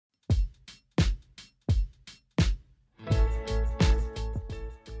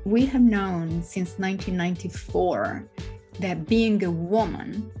We have known since 1994 that being a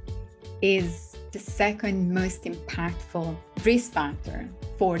woman is the second most impactful risk factor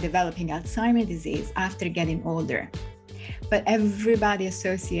for developing Alzheimer's disease after getting older. But everybody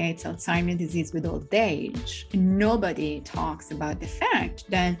associates Alzheimer's disease with old age. Nobody talks about the fact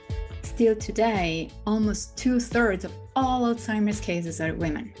that still today, almost 2/3 of all Alzheimer's cases are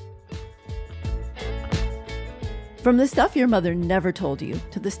women. From the stuff your mother never told you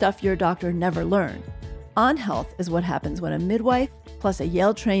to the stuff your doctor never learned, On Health is what happens when a midwife plus a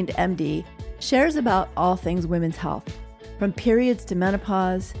Yale-trained MD shares about all things women's health, from periods to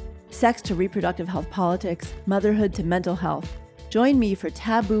menopause, sex to reproductive health politics, motherhood to mental health. Join me for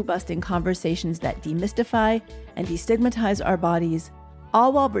taboo-busting conversations that demystify and destigmatize our bodies,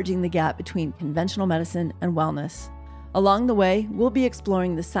 all while bridging the gap between conventional medicine and wellness. Along the way, we'll be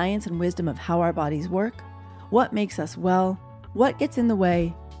exploring the science and wisdom of how our bodies work, what makes us well, what gets in the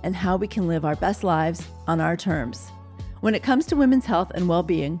way, and how we can live our best lives on our terms. When it comes to women's health and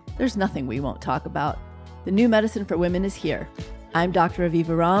well-being, there's nothing we won't talk about. The new medicine for women is here. I'm Dr.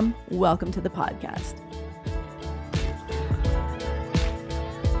 Aviva Ram. Welcome to the podcast.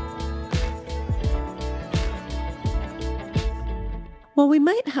 Well, we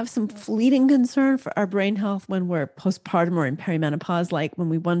might have some fleeting concern for our brain health when we're postpartum or in perimenopause, like when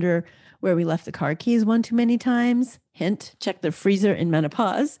we wonder where we left the car keys one too many times. Hint, check the freezer in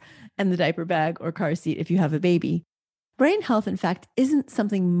menopause and the diaper bag or car seat if you have a baby. Brain health, in fact, isn't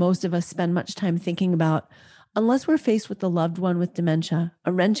something most of us spend much time thinking about unless we're faced with a loved one with dementia,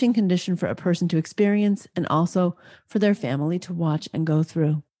 a wrenching condition for a person to experience and also for their family to watch and go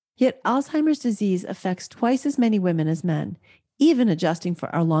through. Yet Alzheimer's disease affects twice as many women as men, even adjusting for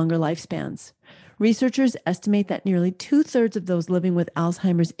our longer lifespans. Researchers estimate that nearly 2/3 of those living with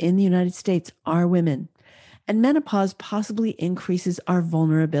Alzheimer's in the United States are women, and menopause possibly increases our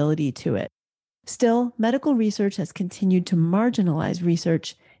vulnerability to it. Still, medical research has continued to marginalize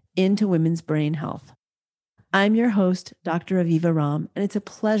research into women's brain health. I'm your host, Dr. Aviva Ram, and it's a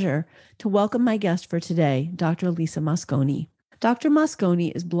pleasure to welcome my guest for today, Dr. Lisa Mosconi. Dr.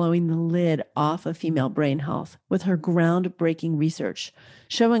 Mosconi is blowing the lid off of female brain health with her groundbreaking research,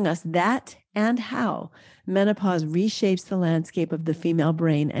 showing us that and how menopause reshapes the landscape of the female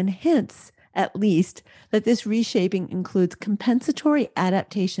brain and hints, at least, that this reshaping includes compensatory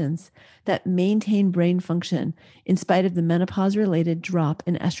adaptations that maintain brain function in spite of the menopause-related drop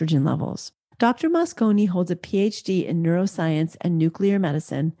in estrogen levels. Dr. Mosconi holds a PhD in neuroscience and nuclear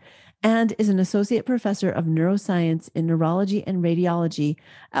medicine and is an associate professor of neuroscience in neurology and radiology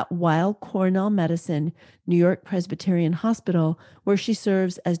at Weill Cornell Medicine, New York Presbyterian Hospital, where she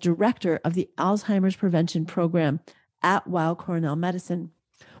serves as director of the Alzheimer's Prevention Program at Weill Cornell Medicine,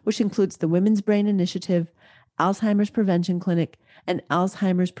 which includes the Women's Brain Initiative, Alzheimer's Prevention Clinic, and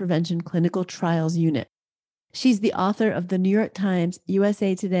Alzheimer's Prevention Clinical Trials Unit. She's the author of the New York Times,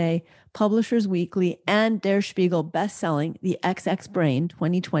 USA Today, Publishers Weekly, and Der Spiegel bestselling The XX Brain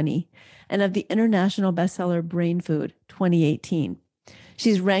 2020, and of the international bestseller Brain Food 2018.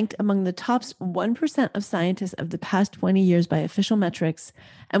 She's ranked among the top 1% of scientists of the past 20 years by official metrics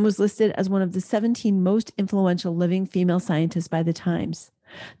and was listed as one of the 17 most influential living female scientists by the Times.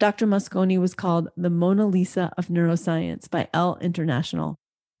 Dr. Mosconi was called the Mona Lisa of neuroscience by Elle International.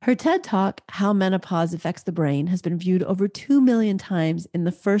 Her TED Talk, How Menopause Affects the Brain, has been viewed over 2 million times in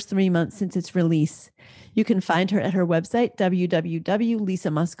the first 3 months since its release. You can find her at her website,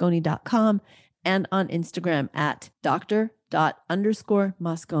 www.lisamosconi.com, and on Instagram at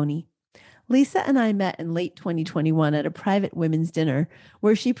dr._Mosconi. Lisa and I met in late 2021 at a private women's dinner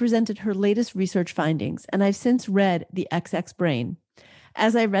where she presented her latest research findings, and I've since read The XX Brain.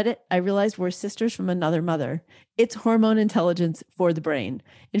 As I read it, I realized we're sisters from another mother. It's hormone intelligence for the brain.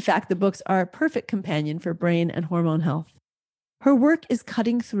 In fact, the books are a perfect companion for brain and hormone health. Her work is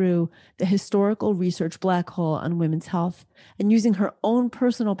cutting through the historical research black hole on women's health and using her own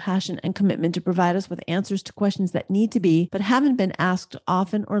personal passion and commitment to provide us with answers to questions that need to be, but haven't been asked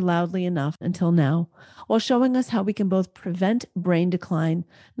often or loudly enough until now, while showing us how we can both prevent brain decline,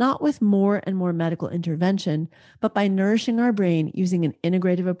 not with more and more medical intervention, but by nourishing our brain using an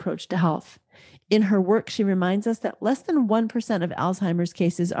integrative approach to health. In her work, she reminds us that less than 1% of Alzheimer's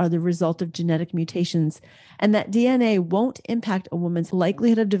cases are the result of genetic mutations, and that DNA won't impact a woman's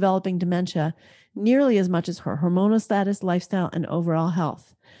likelihood of developing dementia nearly as much as her hormonal status, lifestyle, and overall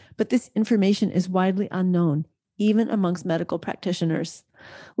health. But this information is widely unknown, even amongst medical practitioners.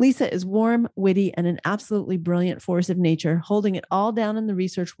 Lisa is warm, witty, and an absolutely brilliant force of nature, holding it all down in the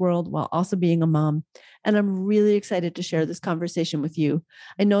research world while also being a mom. And I'm really excited to share this conversation with you.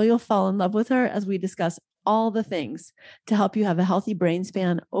 I know you'll fall in love with her as we discuss all the things to help you have a healthy brain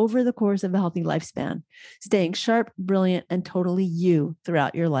span over the course of a healthy lifespan, staying sharp, brilliant, and totally you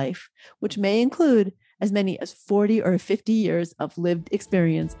throughout your life, which may include as many as 40 or 50 years of lived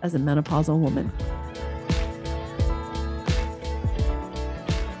experience as a menopausal woman.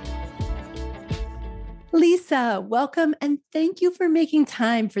 Lisa, welcome, and thank you for making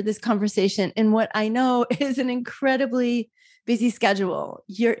time for this conversation in what I know is an incredibly busy schedule.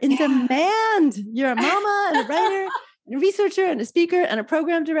 You're in demand. You're a mama and a writer and a researcher and a speaker and a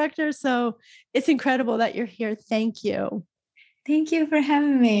program director. So it's incredible that you're here. Thank you. Thank you for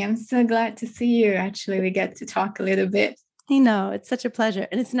having me. I'm so glad to see you. Actually, we get to talk a little bit. I know. It's such a pleasure.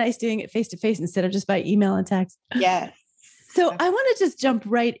 And it's nice doing it face-to-face instead of just by email and text. Yes. So I want to just jump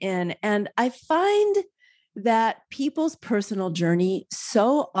right in. And I find that people's personal journey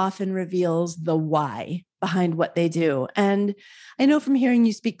so often reveals the why behind what they do. And I know from hearing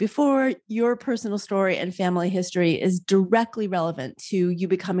you speak before, your personal story and family history is directly relevant to you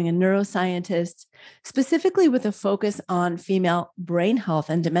becoming a neuroscientist, specifically with a focus on female brain health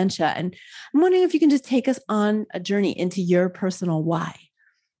and dementia. And I'm wondering if you can just take us on a journey into your personal why.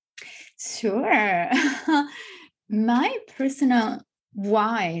 Sure. My personal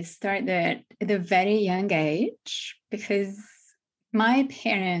why started at a very young age because my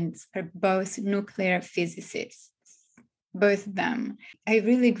parents are both nuclear physicists, both of them. I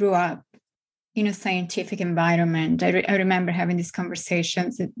really grew up in a scientific environment. I remember having these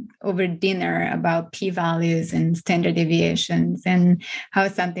conversations over dinner about p-values and standard deviations and how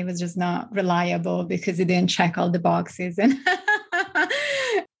something was just not reliable because it didn't check all the boxes. And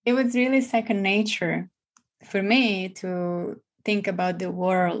it was really second nature for me to think about the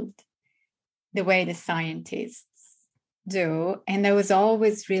world the way the scientists do. And I was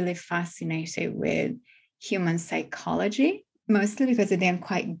always really fascinated with human psychology, mostly because I didn't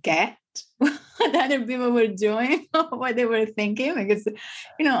quite get what other people were doing or what they were thinking. Because,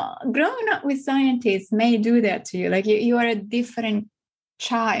 growing up with scientists may do that to you. Like you are a different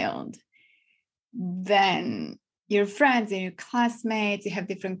child than your friends and your classmates. You have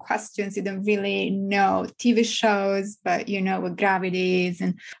different questions. You don't really know TV shows, but you know what gravity is.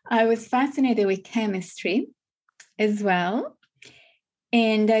 And I was fascinated with chemistry as well.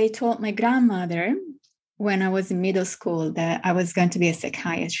 And I told my grandmother when I was in middle school that I was going to be a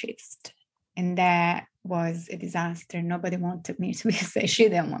psychiatrist. And that was a disaster. Nobody wanted me to be she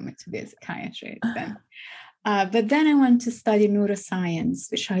didn't want me to be a psychiatrist. But then I went to study neuroscience,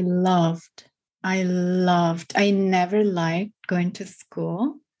 which I loved. I never liked going to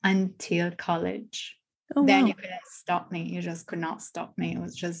school until college. Oh, then wow. You couldn't stop me. You just could not stop me. It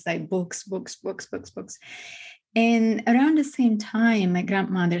was just like books. And around the same time, my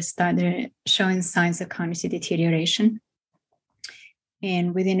grandmother started showing signs of cognitive deterioration.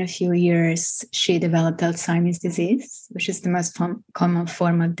 And within a few years, she developed Alzheimer's disease, which is the most common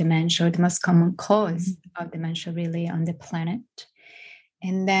form of dementia, or the most common cause of dementia really on the planet.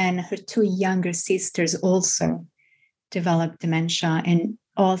 And then her two younger sisters also developed dementia, and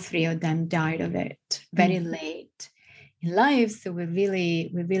all three of them died of it very late in life. So we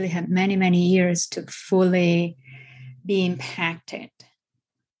really had many, many years to fully be impacted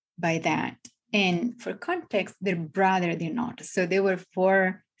by that. And for context, their brother did not. So there were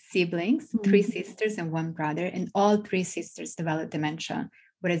 4 siblings, 3 sisters and 1 brother, and all 3 sisters developed dementia,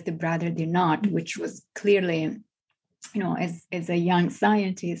 whereas the brother did not, which was clearly, as a young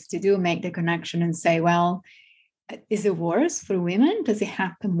scientist to make the connection and say, well, is it worse for women? Does it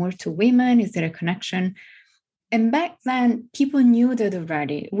happen more to women? Is there a connection? And back then, people knew that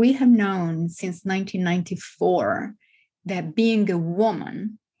already. We have known since 1994 that being a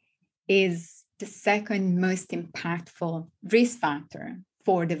woman is the second most impactful risk factor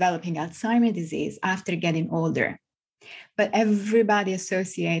for developing Alzheimer's disease after getting older. But everybody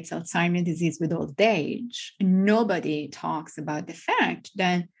associates Alzheimer's disease with old age. Nobody talks about the fact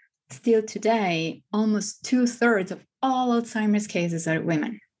that still today, almost 2/3 of all Alzheimer's cases are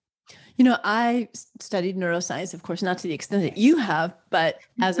women. I studied neuroscience, of course, not to the extent that you have, but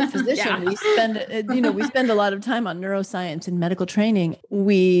as a physician, we spend a lot of time on neuroscience and medical training.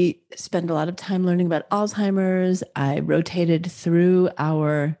 We spend a lot of time learning about Alzheimer's. I rotated through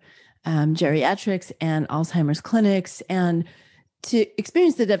our geriatrics and Alzheimer's clinics, and to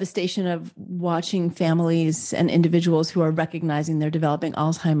experience the devastation of watching families and individuals who are recognizing they're developing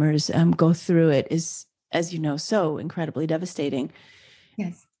Alzheimer's go through it is, as you know, so incredibly devastating.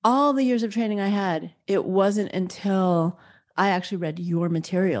 Yes. All the years of training I had, it wasn't until I actually read your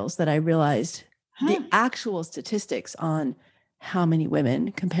materials that I realized the actual statistics on how many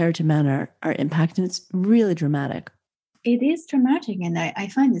women compared to men are impacted. It's really dramatic. It is traumatic. And I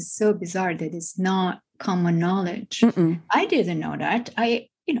find it so bizarre that it's not common knowledge. Mm-mm. I didn't know that. I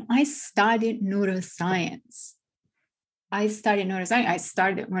studied neuroscience. I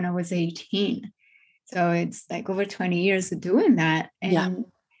started when I was 18. So it's like over 20 years of doing that. And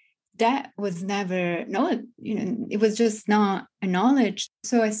that was never, no, it was just not a knowledge.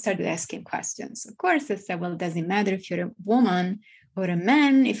 So I started asking questions. Of course, I said, well, does it matter if you're a woman or a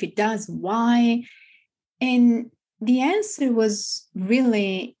man? If it does, why? And the answer was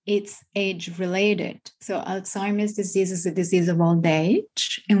really it's age related. So Alzheimer's disease is a disease of old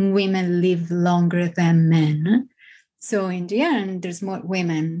age, and women live longer than men. So in the end, there's more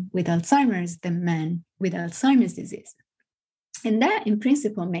women with Alzheimer's than men with Alzheimer's disease. And that in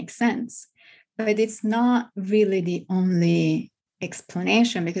principle makes sense, but it's not really the only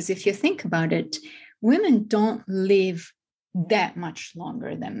explanation, because if you think about it, women don't live that much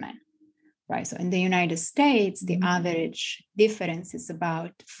longer than men, right? So in the United States, the average difference is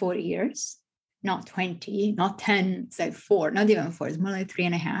about 4 years, not 20, not 10, say 4, not even 4, it's more like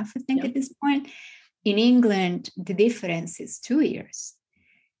 3.5, I think at this point. In England, the difference is 2 years.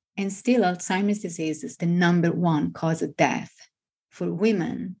 And still, Alzheimer's disease is the number one cause of death for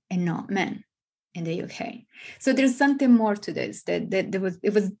women and not men in the UK. So there's something more to this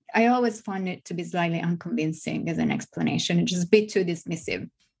that I always found it to be slightly unconvincing as an explanation. It's just a bit too dismissive.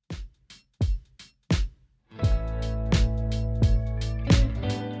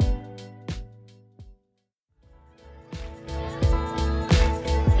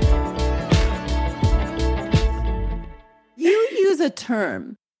 You use a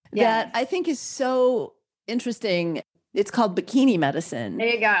term that I think is so interesting. It's called bikini medicine. There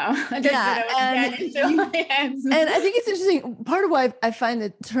you go. And I think it's interesting. Part of why I find the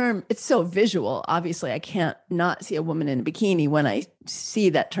term, it's so visual. Obviously, I can't not see a woman in a bikini when I see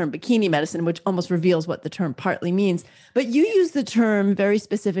that term bikini medicine, which almost reveals what the term partly means. But you use the term very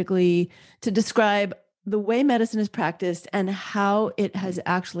specifically to describe the way medicine is practiced and how it has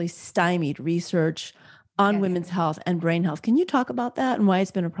actually stymied research on women's health and brain health. Can you talk about that and why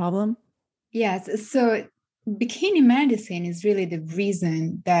it's been a problem? Yes. So bikini medicine is really the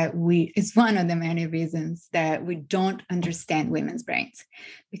reason that it's one of the many reasons that we don't understand women's brains,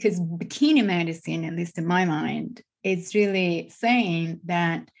 because bikini medicine, at least in my mind, is really saying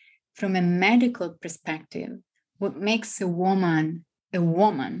that from a medical perspective, what makes a woman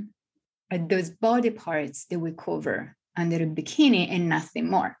are those body parts that we cover under a bikini and nothing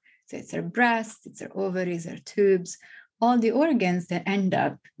more. So it's her breasts, it's her ovaries, her tubes, all the organs that end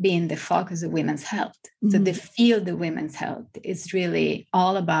up being the focus of women's health. Mm-hmm. So the field of women's health is really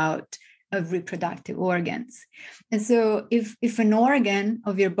all about reproductive organs. And so if an organ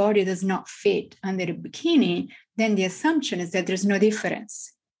of your body does not fit under a bikini, then the assumption is that there's no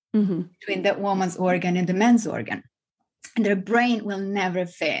difference between that woman's organ and the man's organ. And their brain will never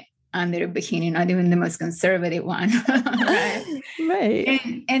fit under a bikini, not even the most conservative one. Right.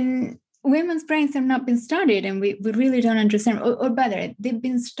 Right. And women's brains have not been studied, and we really don't understand, or better, they've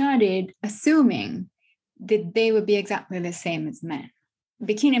been studied assuming that they would be exactly the same as men.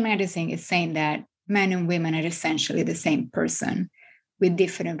 Bikini medicine is saying that men and women are essentially the same person with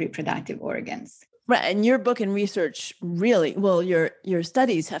different reproductive organs. Right. And your book and research really, well, your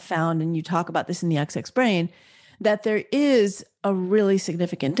studies have found, and you talk about this in the XX Brain, that there is a really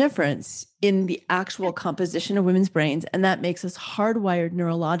significant difference in the actual composition of women's brains. And that makes us hardwired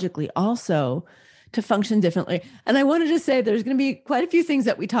neurologically also to function differently. And I wanted to say there's going to be quite a few things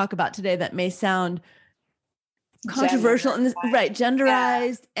that we talk about today that may sound controversial and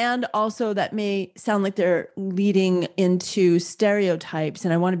genderized, and also that may sound like they're leading into stereotypes.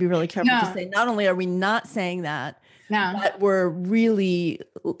 And I want to be really careful to say, not only are we not saying that, but we're really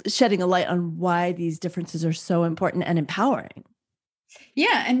shedding a light on why these differences are so important and empowering.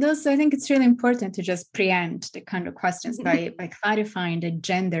 Yeah. And also, I think it's really important to just preempt the kind of questions by clarifying that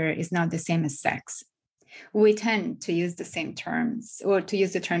gender is not the same as sex. We tend to use the same terms, or to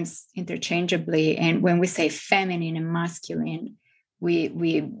use the terms interchangeably. And when we say feminine and masculine, we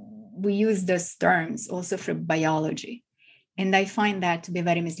use those terms also for biology. And I find that to be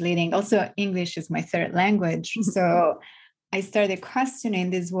very misleading. Also, English is my third language. So I started questioning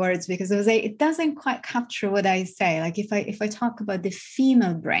these words because I was like, it doesn't quite capture what I say. Like if I talk about the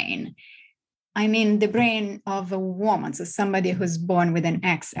female brain, I mean the brain of a woman, so somebody who's born with an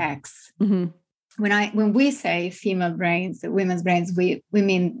XX. Mm-hmm. When we say female brains, women's brains, we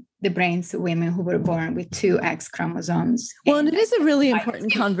mean the brains of women who were born with 2 X chromosomes. Well, and it is a really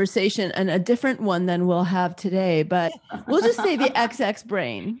important conversation, and a different one than we'll have today, but we'll just say the XX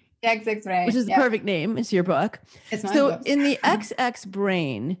brain. The XX brain. Which is the perfect name. It's your book. It's my book. book. In the XX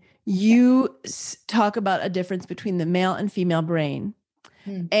brain, You talk about a difference between the male and female brain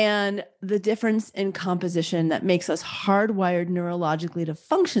and the difference in composition that makes us hardwired neurologically to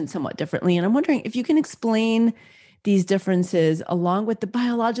function somewhat differently. And I'm wondering if you can explain these differences along with the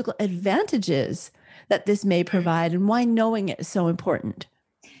biological advantages that this may provide and why knowing it is so important.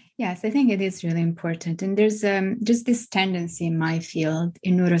 Yes, I think it is really important. And there's just this tendency in my field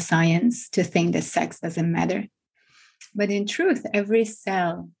in neuroscience to think that sex doesn't matter. But in truth, every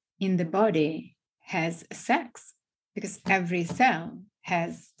cell in the body has sex because every cell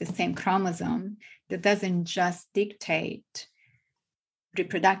has the same chromosome that doesn't just dictate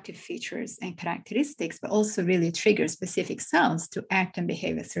reproductive features and characteristics, but also really trigger specific cells to act and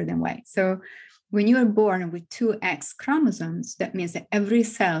behave a certain way. So when you are born with two X chromosomes, that means that every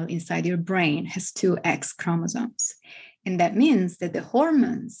cell inside your brain has two X chromosomes. And that means that the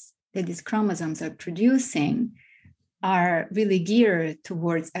hormones that these chromosomes are producing are really geared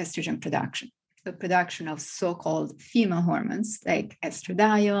towards estrogen production, the production of so-called female hormones like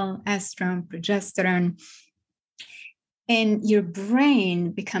estradiol, estrogen, progesterone. And your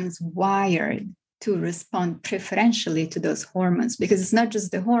brain becomes wired to respond preferentially to those hormones, because it's not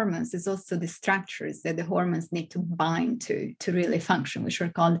just the hormones, it's also the structures that the hormones need to bind to really function, which are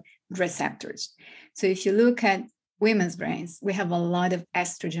called receptors. So if you look at women's brains, we have a lot of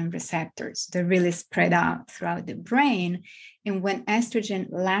estrogen receptors. They're really spread out throughout the brain. And when estrogen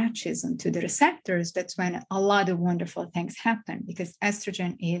latches onto the receptors, that's when a lot of wonderful things happen, because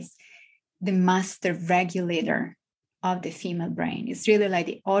estrogen is the master regulator of the female brain. It's really like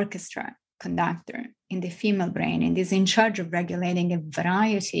the orchestra conductor in the female brain, and is in charge of regulating a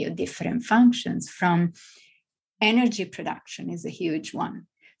variety of different functions. From energy production is a huge one.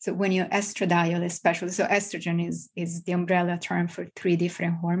 So when you're estradiol, especially, so estrogen is the umbrella term for three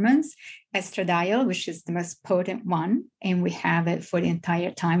different hormones. Estradiol, which is the most potent one, and we have it for the entire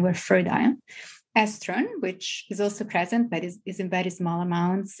time we're fertile. Estrogen, which is also present, but is in very small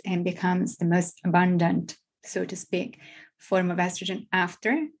amounts and becomes the most abundant, so to speak, form of estrogen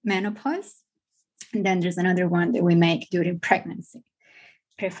after menopause. And then there's another one that we make during pregnancy,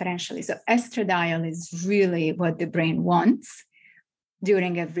 preferentially. So estradiol is really what the brain wants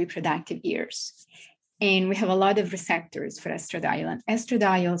during the reproductive years. And we have a lot of receptors for estradiol, and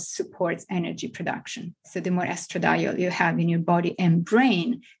estradiol supports energy production. So the more estradiol you have in your body and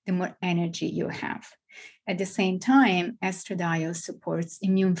brain, the more energy you have. At the same time, estradiol supports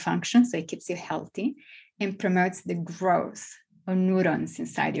immune function, so it keeps you healthy, and promotes the growth of neurons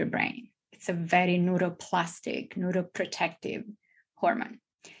inside your brain. It's a very neuroplastic, neuroprotective hormone.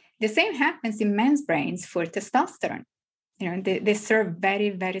 The same happens in men's brains for testosterone. They serve very,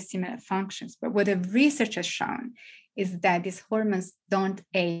 very similar functions. But what the research has shown is that these hormones don't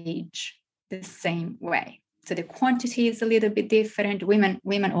age the same way. So the quantity is a little bit different.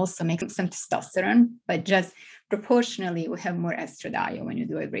 Women also make some testosterone, but just proportionally, we have more estradiol when you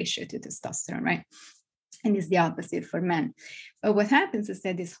do a ratio to testosterone, right? And it's the opposite for men. But what happens is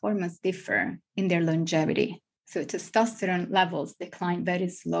that these hormones differ in their longevity. So testosterone levels decline very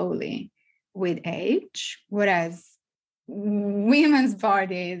slowly with age, whereas women's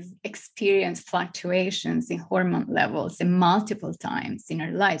bodies experience fluctuations in hormone levels in multiple times in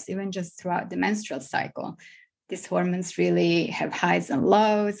our lives, even just throughout the menstrual cycle. These hormones really have highs and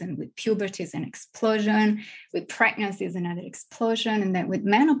lows, and with puberty is an explosion, with pregnancy is another explosion, and then with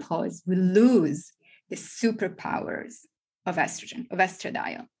menopause, we lose the superpowers of estrogen, of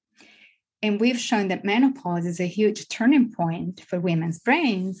estradiol. And we've shown that menopause is a huge turning point for women's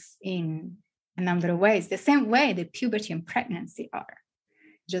brains in a number of ways, the same way that puberty and pregnancy are,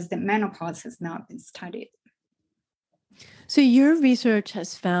 just that menopause has not been studied. So your research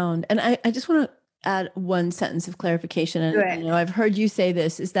has found, and I just want to add one sentence of clarification, and I've heard you say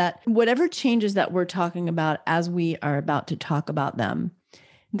this, is that whatever changes that we're talking about as we are about to talk about them,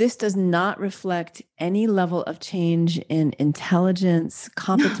 this does not reflect any level of change in intelligence,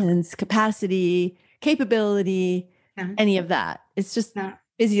 competence, capacity, capability, any of that. It's just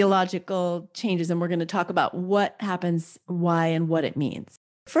physiological changes. And we're going to talk about what happens, why, and what it means.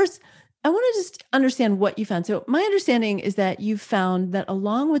 First, I want to just understand what you found. So my understanding is that you found that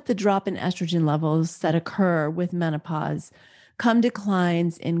along with the drop in estrogen levels that occur with menopause, come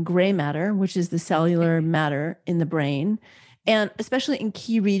declines in gray matter, which is the cellular matter in the brain, and especially in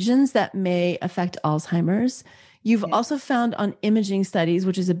key regions that may affect Alzheimer's. You've also found on imaging studies,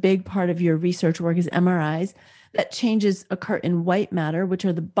 which is a big part of your research work, is MRIs, that changes occur in white matter, which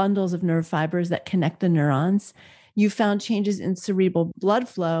are the bundles of nerve fibers that connect the neurons. You found changes in cerebral blood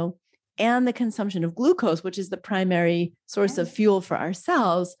flow and the consumption of glucose, which is the primary source of fuel for our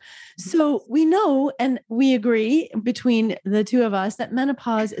cells. So we know, and we agree between the two of us, that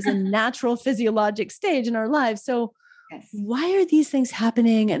menopause is a natural physiologic stage in our lives. So why are these things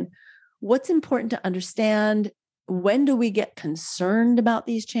happening, and what's important to understand? When do we get concerned about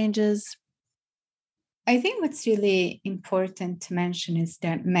these changes? I think what's really important to mention is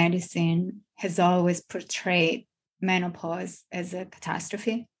that medicine has always portrayed menopause as a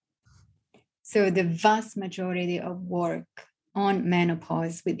catastrophe. So the vast majority of work on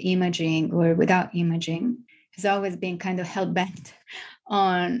menopause with imaging or without imaging has always been kind of hell-bent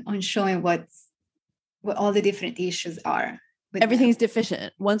on showing what all the different issues are. Everything's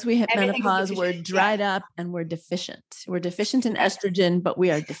deficient. Once we hit menopause, we're dried up and we're deficient. We're deficient in estrogen, but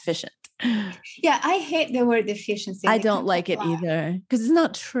we are deficient. Yeah, I hate the word deficiency. I don't like it either because it's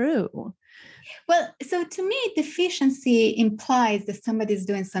not true. Well, so to me, deficiency implies that somebody's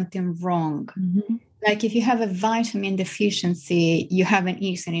doing something wrong. Mm-hmm. Like if you have a vitamin deficiency, you haven't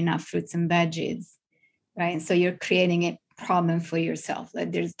eaten enough fruits and veggies, right? And so you're creating a problem for yourself.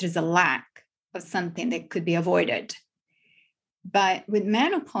 Like there's a lack of something that could be avoided. But with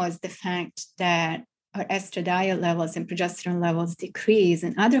menopause, the fact that our estradiol levels and progesterone levels decrease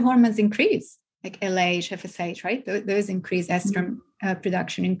and other hormones increase, like LH, FSH, right? Those increase, estrogen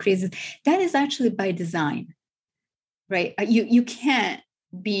production increases. That is actually by design, right? You can't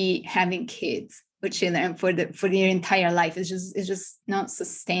be having kids or children for your entire life. It's just not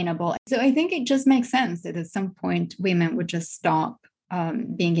sustainable. So I think it just makes sense that at some point women would just stop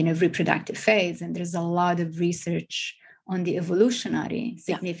being in a reproductive phase. And there's a lot of research on the evolutionary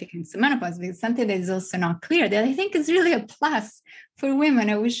significance of menopause, because something that is also not clear that I think is really a plus for women,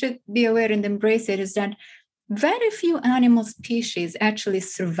 and we should be aware and embrace it, is that very few animal species actually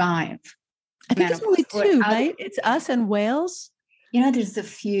survive. I think it's only two, right? It's us and whales. There's a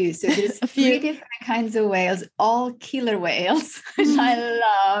few. So there's a few different kinds of whales, all killer whales, which I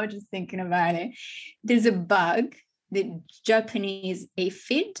love just thinking about it. There's a bug, the Japanese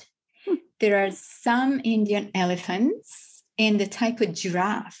aphid. There are some Indian elephants and the type of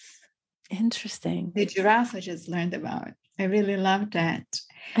giraffe. Interesting. The giraffe I just learned about. I really love that.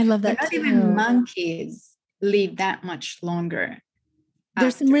 I love that but not too. Even monkeys live that much longer.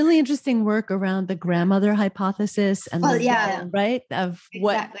 There's some really interesting work around the grandmother hypothesis and role, right, of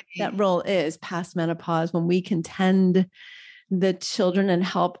what that role is past menopause, when we can tend the children and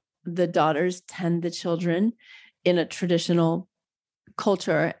help the daughters tend the children in a traditional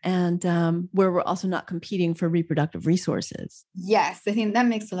culture, and where we're also not competing for reproductive resources. Yes, I think that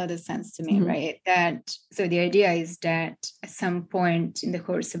makes a lot of sense to me, right? So the idea is that at some point in the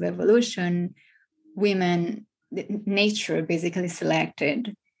course of evolution, nature basically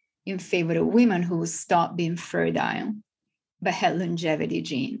selected in favor of women who stopped being fertile but had longevity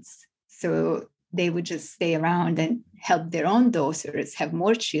genes. So they would just stay around and help their own daughters have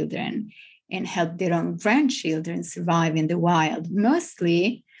more children and help their own grandchildren survive in the wild,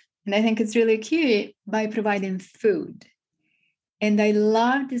 mostly, and I think it's really cute, by providing food. And I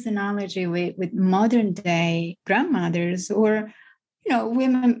love this analogy with modern day grandmothers or,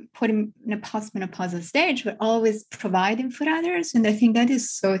 women put in a postmenopausal stage, but always providing for others. And I think that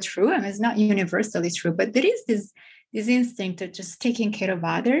is so true. I mean, it's not universally true, but there is this instinct of just taking care of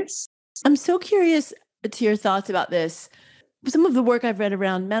others. I'm so curious to your thoughts about this. Some of the work I've read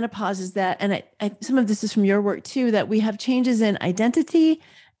around menopause is that, and some of this is from your work too, that we have changes in identity,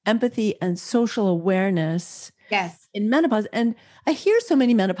 empathy, and social awareness in menopause. And I hear so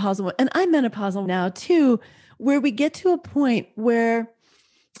many menopausal, and I'm menopausal now too, where we get to a point where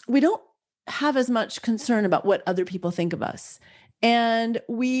we don't have as much concern about what other people think of us. And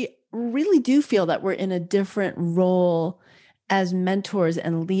we really do feel that we're in a different role as mentors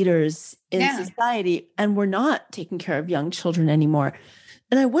and leaders in society, and we're not taking care of young children anymore.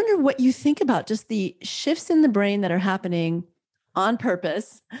 And I wonder what you think about just the shifts in the brain that are happening on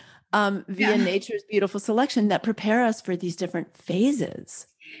purpose via nature's beautiful selection that prepare us for these different phases.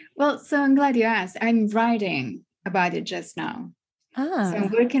 Well, so I'm glad you asked. I'm writing about it just now. So I'm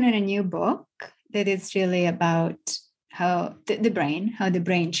working on a new book that is really about how the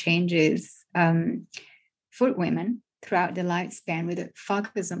brain changes for women throughout the lifespan with a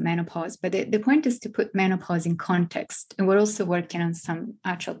focus on menopause. But the point is to put menopause in context. And we're also working on some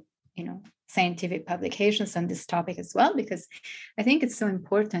actual, scientific publications on this topic as well, because I think it's so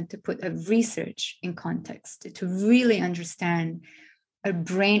important to put a research in context, to really understand our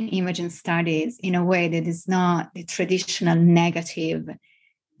brain imaging studies in a way that is not the traditional negative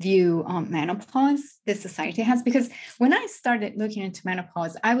view on menopause that society has. Because when I started looking into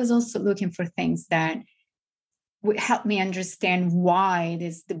menopause, I was also looking for things that helped me understand why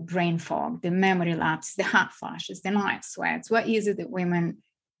there's the brain fog, the memory lapse, the hot flashes, the night sweats. What is it that women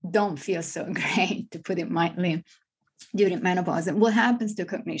don't feel so great, to put it mildly, during menopause? And what happens to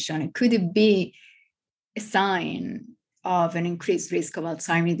cognition? Could it be a sign of an increased risk of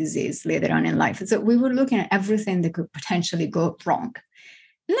Alzheimer's disease later on in life? And so we were looking at everything that could potentially go wrong.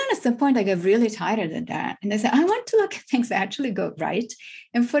 And then at some point, I got really tired of that. And I said, I want to look at things that actually go right.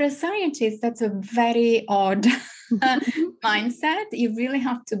 And for a scientist, that's a very odd mindset. You really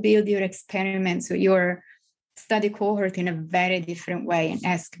have to build your experiments or your study cohort in a very different way and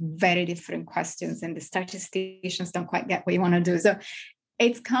ask very different questions. And the statisticians don't quite get what you want to do. So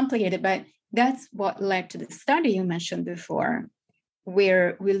it's complicated, but that's what led to the study you mentioned before,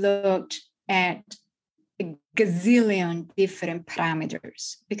 where we looked at a gazillion different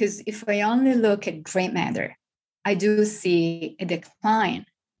parameters. Because if I only look at gray matter, I do see a decline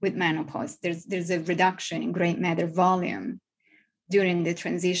with menopause. There's a reduction in gray matter volume during the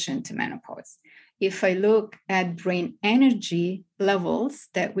transition to menopause. If I look at brain energy levels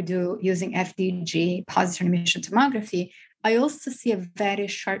that we do using FDG, positron emission tomography, I also see a very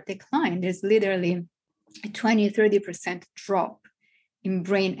sharp decline. There's literally a 20-30% drop in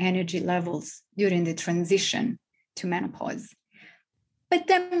brain energy levels during the transition to menopause. But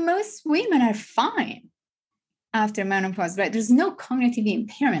then most women are fine after menopause, right? There's no cognitive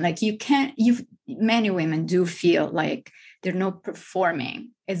impairment. Like many women do feel like they're not performing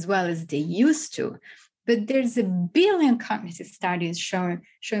as well as they used to. But there's a billion cognitive studies showing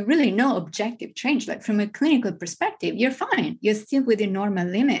really no objective change. Like from a clinical perspective, you're fine. You're still within normal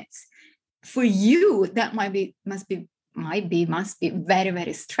limits. For you, that must be very,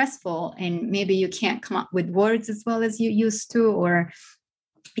 very stressful. And maybe you can't come up with words as well as you used to, or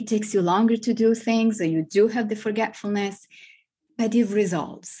it takes you longer to do things, or you do have the forgetfulness, but it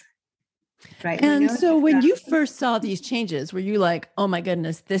resolves. Right. And so when you first saw these changes, were you like, oh my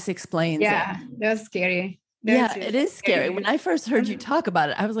goodness, this explains it? Yeah, that was scary. It is scary. When I first heard you talk about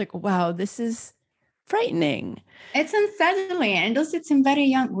it, I was like, wow, this is frightening. It's unsettling. And also it's in very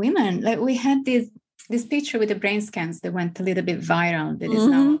young women. Like we had this picture with the brain scans that went a little bit viral, that is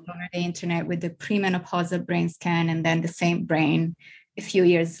now all over the internet, with the premenopausal brain scan and then the same brain a few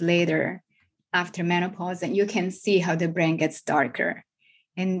years later after menopause. And you can see how the brain gets darker.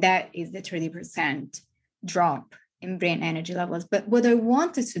 And that is the 30% drop in brain energy levels. But what I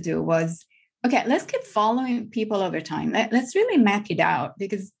wanted to do was, okay, let's keep following people over time. Let's really map it out,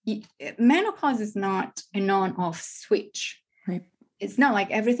 because menopause is not an on-off switch. Right. It's not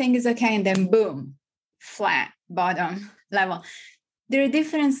like everything is okay and then boom, flat bottom level. There are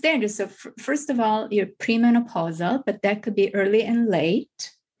different stages. So first of all, you're premenopausal, but that could be early and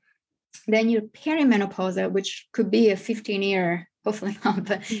late. Then you're perimenopausal, which could be a 15-year, hopefully not,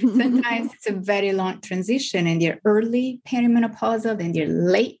 but sometimes it's a very long transition, and you're early perimenopausal, then you're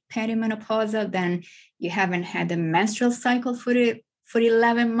late perimenopausal, then you haven't had a menstrual cycle for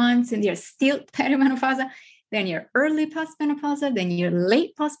 11 months and you're still perimenopausal, then you're early postmenopausal, then you're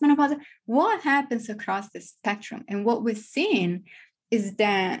late postmenopausal. What happens across the spectrum? And what we're seeing is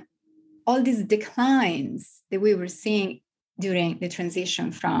that all these declines that we were seeing during the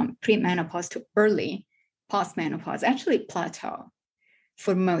transition from premenopause to early postmenopause actually plateau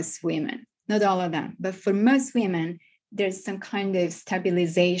for most women. Not all of them, but for most women, there's some kind of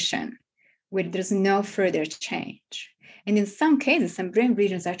stabilization where there's no further change. And in some cases, some brain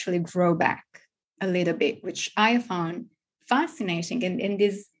regions actually grow back a little bit, which I found fascinating. And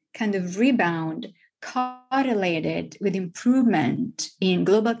this kind of rebound correlated with improvement in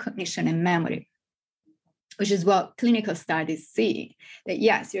global cognition and memory, which is what clinical studies see, that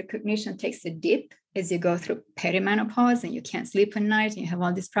yes, your cognition takes a dip as you go through perimenopause and you can't sleep at night and you have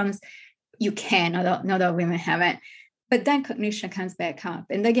all these problems. You can, not all women have it, but then cognition comes back up.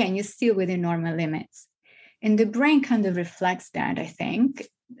 And again, you're still within normal limits. And the brain kind of reflects that, I think.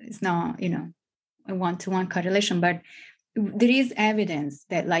 It's not, a one-to-one correlation, but there is evidence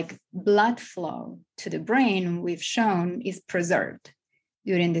that like blood flow to the brain, we've shown, is preserved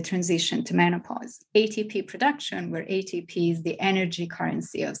during the transition to menopause. ATP production, where ATP is the energy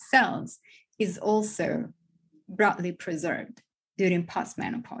currency of cells, is also broadly preserved during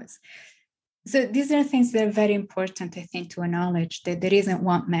postmenopause. So these are things that are very important, I think, to acknowledge that there isn't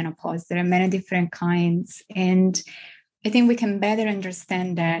one menopause. There are many different kinds. And I think we can better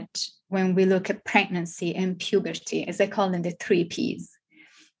understand that when we look at pregnancy and puberty, as I call them, the 3 Ps,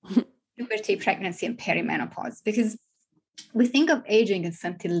 puberty, pregnancy, and perimenopause, because we think of aging as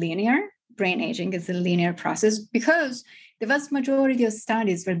something linear. Brain aging is a linear process because the vast majority of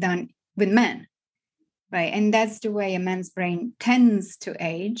studies were done with men, right? And that's the way a man's brain tends to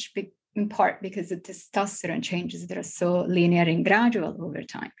age, in part because the testosterone changes that are so linear and gradual over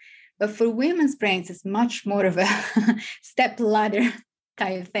time. But for women's brains, it's much more of a step ladder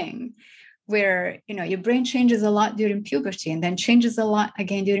type thing, where your brain changes a lot during puberty and then changes a lot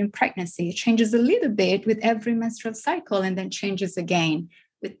again during pregnancy. It changes a little bit with every menstrual cycle and then changes again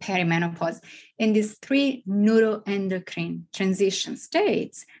with perimenopause. And these three neuroendocrine transition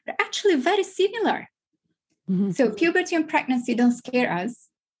states are actually very similar. Mm-hmm. So puberty and pregnancy don't scare us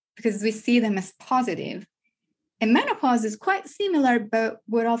because we see them as positive. And menopause is quite similar, but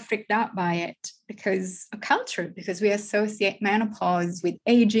we're all freaked out by it because of culture, because we associate menopause with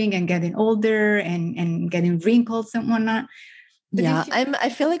aging and getting older and getting wrinkles and whatnot. But yeah, I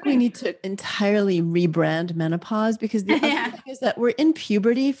feel like we need to entirely rebrand menopause, because the other thing is that we're in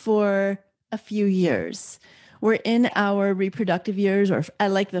puberty for a few years. We're in our reproductive years, or I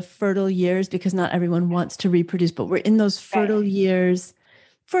like the fertile years because not everyone wants to reproduce, but we're in those fertile years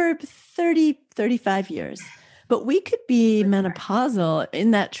for 30, 35 years. But we could be menopausal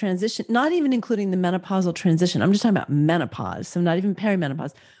in that transition, not even including the menopausal transition. I'm just talking about menopause, so not even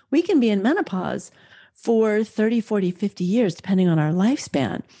perimenopause. We can be in menopause for 30, 40, 50 years, depending on our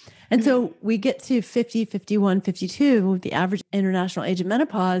lifespan. And so we get to 50, 51, 52, the average international age of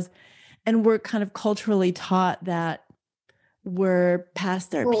menopause, and we're kind of culturally taught that we're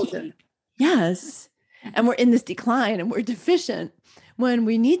past our peak. Yes. And we're in this decline and we're deficient, when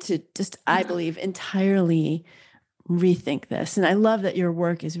we need to just, I believe, entirely rethink this. And I love that your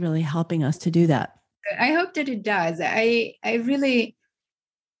work is really helping us to do that. I hope that it does.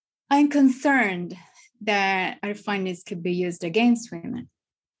 I'm concerned that our findings could be used against women,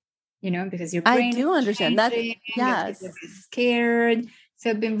 because your brain I do understand that. Yes. People get scared.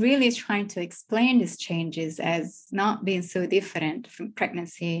 So I've been really trying to explain these changes as not being so different from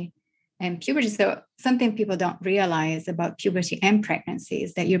pregnancy and puberty. So something people don't realize about puberty and pregnancy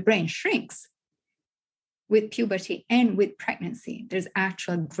is that your brain shrinks with puberty and with pregnancy. There's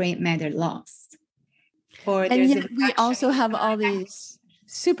actual gray matter loss. And yet we also have all these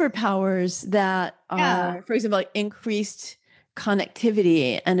superpowers that are, for example, like increased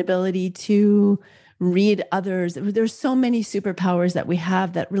connectivity and ability to read others. There's so many superpowers that we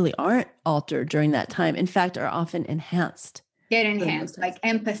have that really aren't altered during that time. In fact, are often enhanced. Get enhanced. Like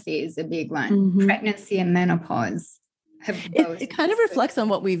empathy is a big one. Mm-hmm. Pregnancy and menopause have both. It kind of reflects on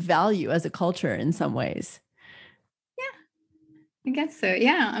what we value as a culture in some ways. I guess so.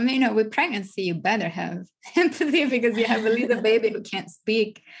 Yeah. I mean, with pregnancy, you better have empathy because you have a little baby who can't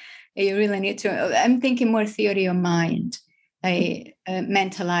speak. You really need to. I'm thinking more theory of mind,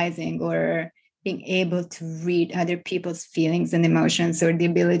 mentalizing or being able to read other people's feelings and emotions, or the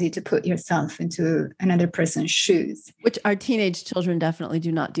ability to put yourself into another person's shoes. Which our teenage children definitely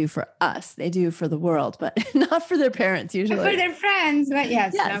do not do for us. They do for the world, but not for their parents usually. For their friends, but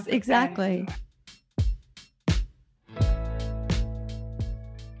yes. Yes, exactly. Parents.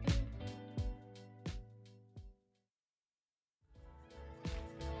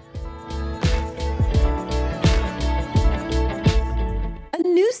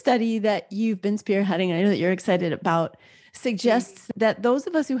 New study that you've been spearheading, I know that you're excited about, suggests that those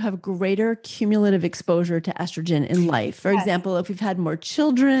of us who have greater cumulative exposure to estrogen in life, for example, if we've had more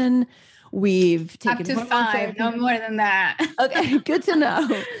children, we've taken up to 5, no more than that. Okay, good to know.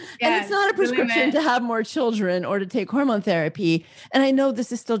 And it's not a prescription to have more children or to take hormone therapy. And I know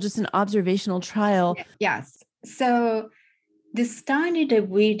this is still just an observational trial. Yes. So the study that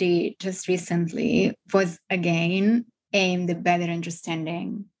we did just recently was, again, aimed at better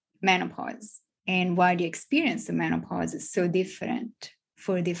understanding menopause and why the experience of menopause is so different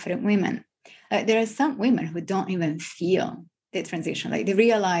for different women. There are some women who don't even feel the transition. Like they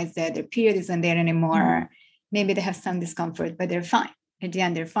realize that their period isn't there anymore. Maybe they have some discomfort, but they're fine. At the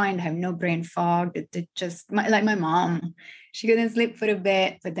end, they're fine. They have no brain fog. They just, like my mom, she couldn't sleep for a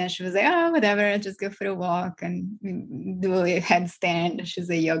bit, but then she was like, oh, whatever, I'll just go for a walk and do a headstand. She's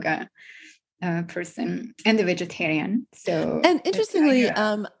a yoga person and a vegetarian. So, and interestingly,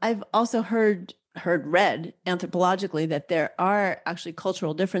 I've also read anthropologically that there are actually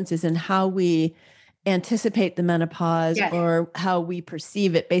cultural differences in how we anticipate the menopause or how we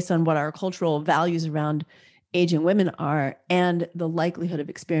perceive it based on what our cultural values around aging women are and the likelihood of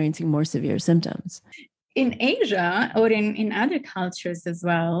experiencing more severe symptoms. In Asia or in other cultures as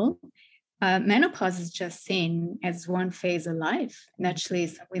well, menopause is just seen as one phase of life. And actually,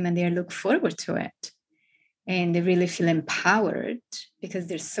 some women there look forward to it. And they really feel empowered because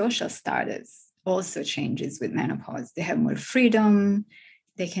their social status also changes with menopause. They have more freedom.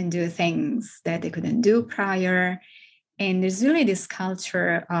 They can do things that they couldn't do prior. And there's really this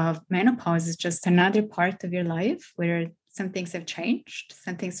culture of menopause is just another part of your life where Some things have changed,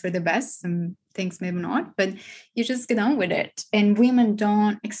 some things for the best, some things maybe not, but you just get on with it. And women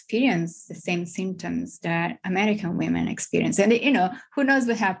don't experience the same symptoms that American women experience. And, who knows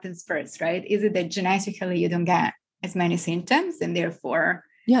what happens first, right? Is it that genetically you don't get as many symptoms and therefore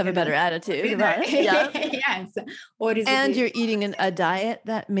you have a better attitude about it? Yeah. Yes. Or is and you're eating a diet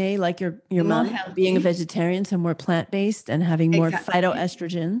that may, like your mom healthy. Being a vegetarian, so more plant-based and having more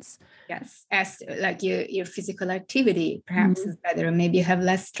phytoestrogens. Yes, as like your physical activity perhaps is better, or maybe you have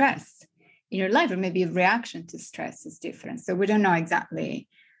less stress in your life, or maybe your reaction to stress is different. So we don't know exactly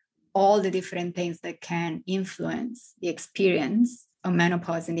all the different things that can influence the experience of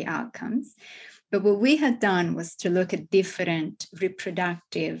menopause and the outcomes. But what we had done was to look at different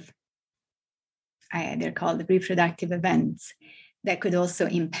reproductive, they're called reproductive events, that could also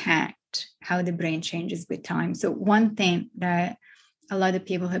impact how the brain changes with time. So one thing that a lot of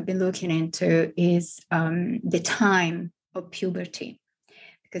people have been looking into is the time of puberty.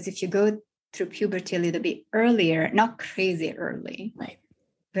 Because if you go through puberty a little bit earlier, not crazy early, right,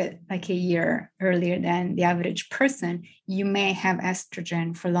 but like a year earlier than the average person, you may have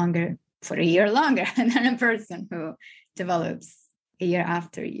estrogen for a year longer than a person who develops a year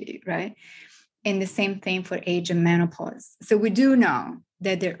after you, right? And the same thing for age and menopause. So we do know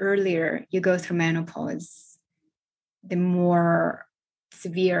that the earlier you go through menopause, the more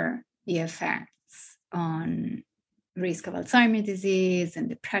severe the effects on risk of Alzheimer's disease and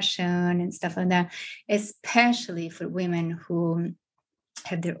depression and stuff like that, especially for women who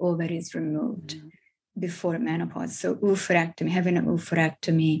have their ovaries removed before menopause. So having an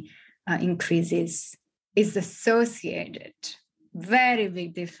oophorectomy is associated, very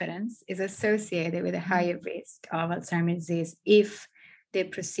big difference, is associated with a higher risk of Alzheimer's disease if the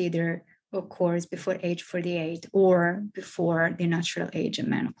procedure occurs before age 48 or before the natural age of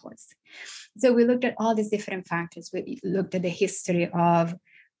menopause. So we looked at all these different factors. We looked at the history of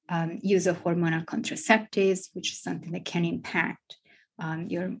use of hormonal contraceptives, which is something that can impact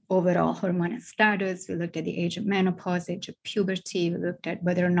your overall hormonal status. We looked at the age of menopause, age of puberty. We looked at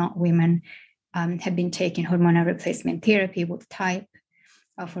whether or not women have been taking hormonal replacement therapy, what type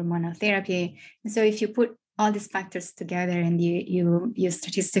of hormonal therapy. And so if you put all these factors together and you use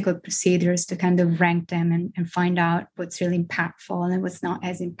statistical procedures to kind of rank them and find out what's really impactful and what's not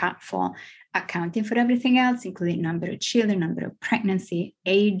as impactful, accounting for everything else, including number of children, number of pregnancy,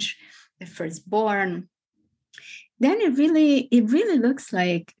 age, the firstborn, then it really looks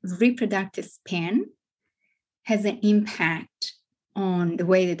like reproductive span has an impact on the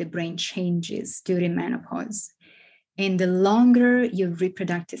way that the brain changes during menopause. And the longer your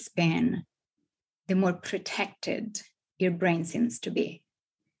reproductive span, the more protected your brain seems to be.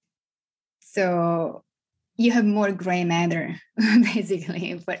 So you have more gray matter,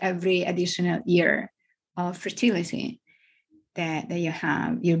 basically, for every additional year of fertility that you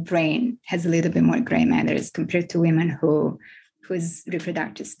have. Your brain has a little bit more gray matter as compared to women whose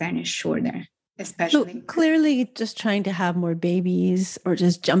reproductive span is shorter. Especially so clearly just trying to have more babies or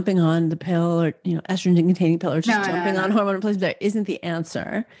just jumping on the pill or estrogen containing pill or just jumping on hormone replacement therapy isn't the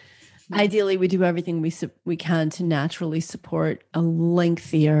answer. Ideally, we do everything we can to naturally support a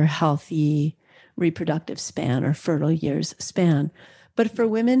lengthier, healthy reproductive span or fertile years span. But for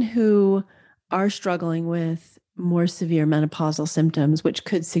women who are struggling with more severe menopausal symptoms, which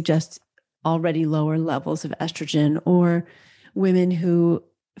could suggest already lower levels of estrogen, or women who,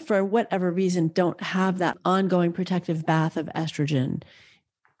 for whatever reason, don't have that ongoing protective bath of estrogen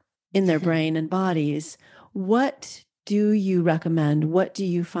in their brain and bodies, what do you recommend? What do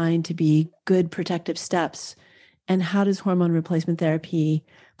you find to be good protective steps? And how does hormone replacement therapy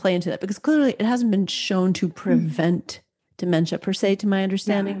play into that? Because clearly it hasn't been shown to prevent dementia per se, to my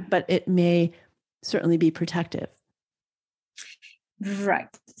understanding, but it may certainly be protective. Right.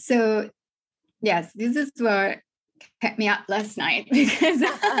 So, yes, this is what kept me up last night because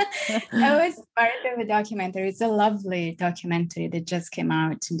I was part of a documentary. It's a lovely documentary that just came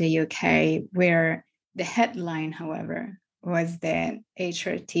out in the UK where the headline, however, was that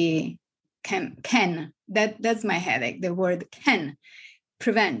HRT can that's my headache, the word can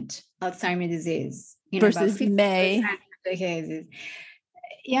prevent Alzheimer's disease versus about 50% may. of the cases.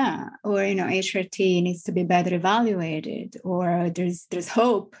 Yeah, or HRT needs to be better evaluated, or there's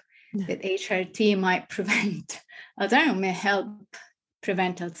hope that HRT might prevent Alzheimer's, may help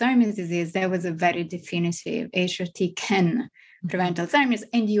prevent Alzheimer's disease. That was a very definitive. HRT can prevent Alzheimer's,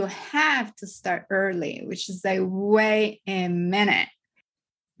 and you have to start early, which is like, wait a minute,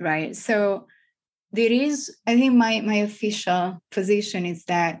 right? So there is, I think my official position is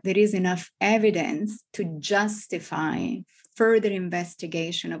that there is enough evidence to justify further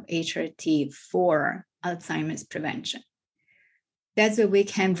investigation of HRT for Alzheimer's prevention. That's what we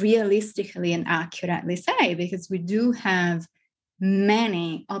can realistically and accurately say, because we do have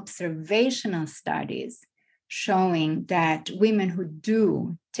many observational studies showing that women who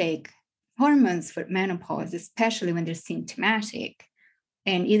do take hormones for menopause, especially when they're symptomatic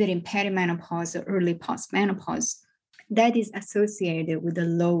and either in perimenopause or early postmenopause, that is associated with a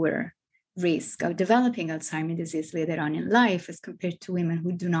lower risk of developing Alzheimer's disease later on in life as compared to women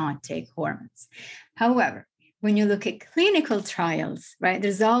who do not take hormones. However, when you look at clinical trials, right,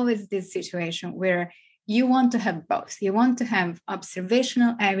 there's always this situation where you want to have both. You want to have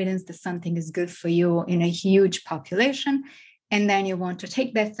observational evidence that something is good for you in a huge population, and then you want to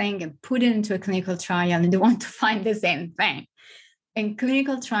take that thing and put it into a clinical trial, and you want to find the same thing. And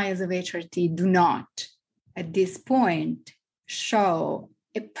clinical trials of HRT do not, at this point, show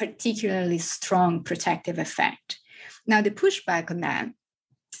a particularly strong protective effect. Now, the pushback on that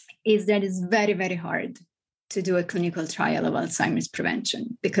is that it's very, very hard to do a clinical trial of Alzheimer's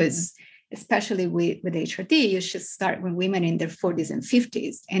prevention, because especially with HRT, you should start with women in their 40s and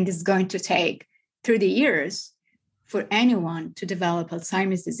 50s, and it's going to take 30 years for anyone to develop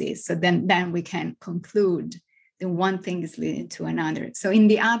Alzheimer's disease. So then we can conclude that one thing is leading to another. So in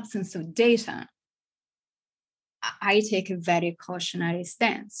the absence of data, I take a very cautionary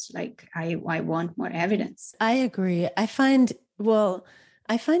stance. Like I want more evidence. I agree. I find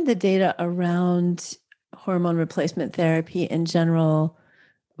the data around hormone replacement therapy in general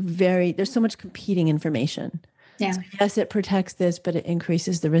there's so much competing information. Yeah. So yes, it protects this, but it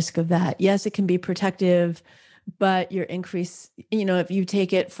increases the risk of that. Yes, it can be protective, but your increase, if you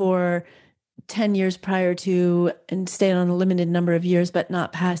take it for 10 years prior to and stay on a limited number of years, but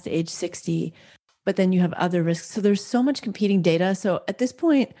not past age 60, but then you have other risks. So there's so much competing data. So at this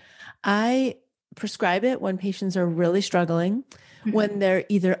point, I prescribe it when patients are really struggling, when they're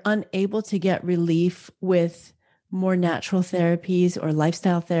either unable to get relief with more natural therapies or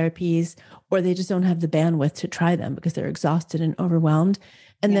lifestyle therapies, or they just don't have the bandwidth to try them because they're exhausted and overwhelmed.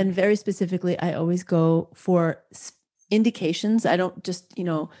 And then very specifically, I always go for indications. I don't just,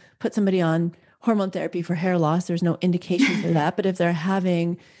 put somebody on hormone therapy for hair loss. There's no indication for that. But if they're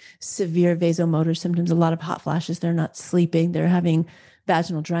having severe vasomotor symptoms, a lot of hot flashes, they're not sleeping, they're having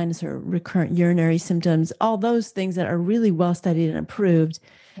vaginal dryness or recurrent urinary symptoms, all those things that are really well studied and approved,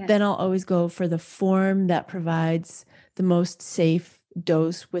 then I'll always go for the form that provides the most safe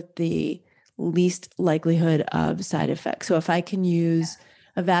dose with the least likelihood of side effects. So if I can use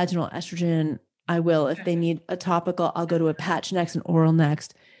a vaginal estrogen, I will. If they need a topical, I'll go to a patch next and oral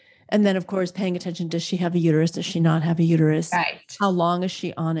next. And then, of course, paying attention, does she have a uterus? Does she not have a uterus? Right. How long is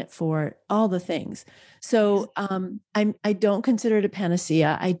she on it for? All the things. So I don't consider it a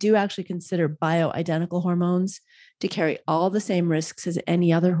panacea. I do actually consider bioidentical hormones to carry all the same risks as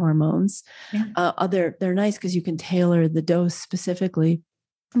any other hormones. Yeah. They're nice because you can tailor the dose specifically.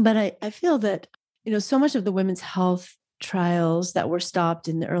 But I feel that, so much of the women's health trials that were stopped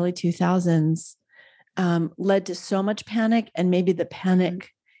in the early 2000s led to so much panic, and maybe the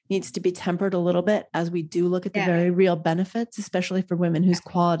panic needs to be tempered a little bit as we do look at the very real benefits, especially for women whose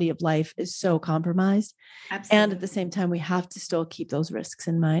quality of life is so compromised. Absolutely. And at the same time, we have to still keep those risks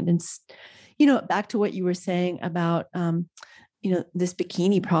in mind. And, back to what you were saying about, this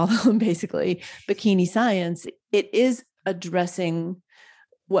bikini problem, basically bikini science, it is addressing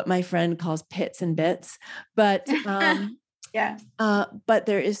what my friend calls pits and bits, but, but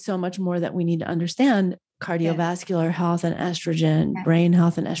there is so much more that we need to understand: cardiovascular health and estrogen, brain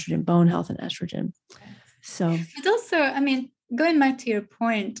health and estrogen, bone health and estrogen. So, but also, going back to your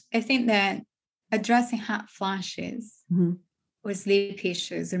point, I think that addressing hot flashes or sleep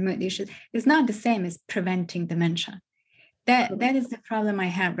issues or mood issues is not the same as preventing dementia. That is the problem I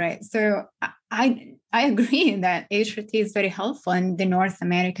have, right? So I agree that HRT is very helpful, and the North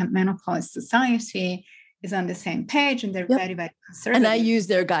American Menopause Society is on the same page, and they're very, very conservative. And I use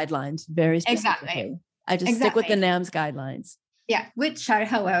their guidelines very specifically. Exactly. I just stick with the NAMS guidelines. Yeah, which are,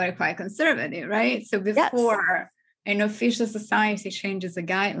 however, quite conservative, right? So before an official society changes a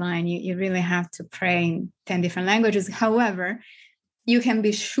guideline, you really have to pray in 10 different languages. However, you can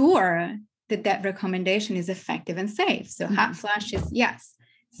be sure that recommendation is effective and safe. So hot flashes, yes.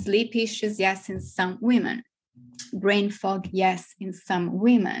 Sleep issues, yes, in some women. Brain fog, yes, in some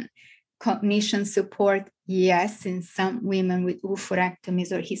women. Cognition support, yes, in some women with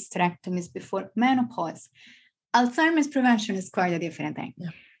oophorectomies or hysterectomies before menopause. Alzheimer's prevention is quite a different thing. Yeah.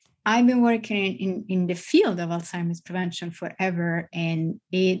 I've been working in the field of Alzheimer's prevention forever, and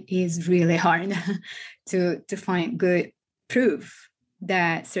it is really hard to find good proof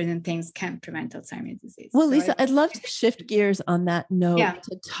that certain things can prevent Alzheimer's disease. Well, Lisa, I'd love to shift gears on that note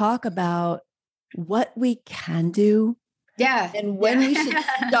to talk about what we can do Yeah. and when we should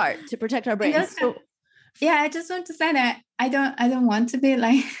start to protect our brains. I just want to say that I don't want to be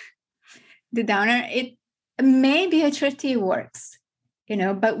like the downer. It maybe HRT works,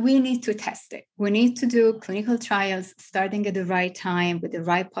 but we need to test it. We need to do clinical trials starting at the right time with the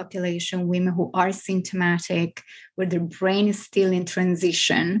right population, women who are symptomatic, where their brain is still in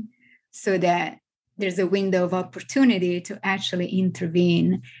transition, so that there's a window of opportunity to actually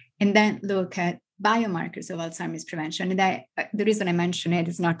intervene and then look at biomarkers of Alzheimer's prevention. And the reason I mention it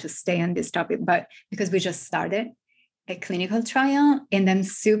is not to stay on this topic, but because we just started a clinical trial, and I'm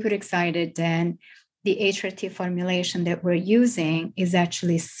super excited then the HRT formulation that we're using is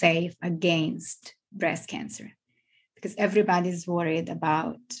actually safe against breast cancer, because everybody's worried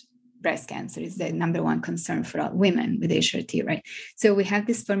about breast cancer. Is the number one concern for all women with HRT, right? So we have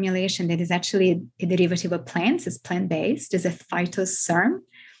this formulation that is actually a derivative of plants. It's plant-based. It's a phytoSERM.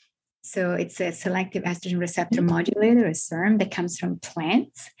 So it's a selective estrogen receptor modulator, a SERM that comes from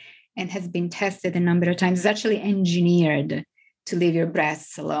plants and has been tested a number of times. It's actually engineered to leave your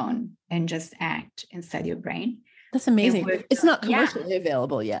breasts alone and just act inside your brain. That's amazing. It's not commercially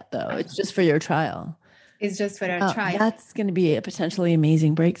available yet, though. It's just for your trial. It's just for our trial. That's going to be a potentially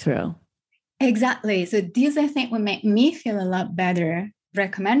amazing breakthrough. Exactly. So these, I think, will make me feel a lot better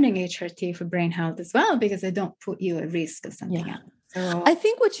recommending HRT for brain health as well, because I don't put you at risk of something else. So I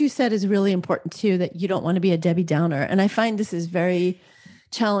think what you said is really important too, that you don't want to be a Debbie Downer. And I find this is very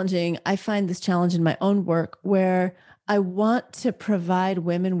challenging. I find this challenge in my own work, where I want to provide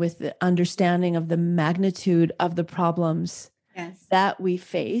women with the understanding of the magnitude of the problems that we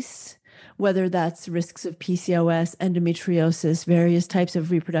face, whether that's risks of PCOS, endometriosis, various types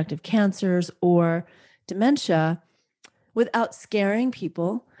of reproductive cancers, or dementia, without scaring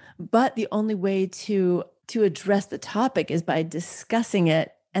people. But the only way to address the topic is by discussing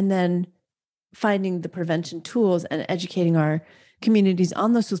it and then finding the prevention tools and educating our communities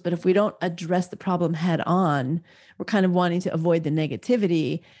on those tools. But if we don't address the problem head on, we're kind of wanting to avoid the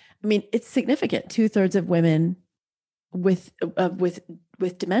negativity. I mean, it's significant. 2/3 of women with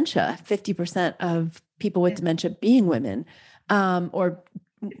dementia, 50% of people with dementia being women, or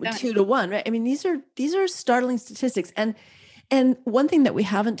 2 to 1, right? I mean, these are startling statistics. And one thing that we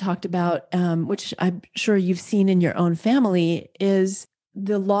haven't talked about, which I'm sure you've seen in your own family, is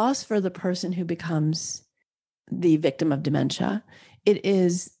the loss for the person who becomes the victim of dementia. It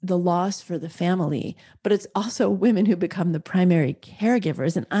is the loss for the family, but it's also women who become the primary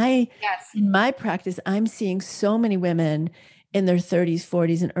caregivers. And in my practice, I'm seeing so many women in their 30s,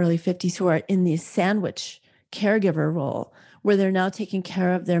 40s, and early 50s who are in the sandwich caregiver role, where they're now taking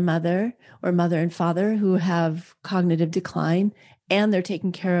care of their mother or mother and father who have cognitive decline, and they're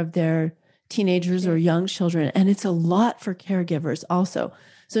taking care of their teenagers or young children. And it's a lot for caregivers also.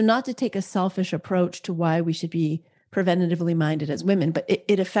 So not to take a selfish approach to why we should be preventatively minded as women, but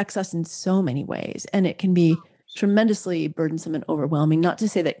it affects us in so many ways. And it can be tremendously burdensome and overwhelming. Not to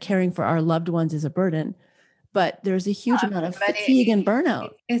say that caring for our loved ones is a burden, but there's a huge amount of fatigue and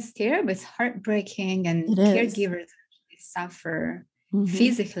burnout. It's terrible. It's heartbreaking, and caregivers suffer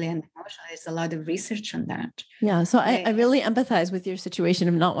physically and emotionally. There's a lot of research on that. Yeah. So I really empathize with your situation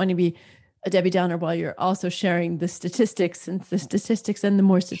of not wanting to be a Debbie Downer while you're also sharing the statistics and the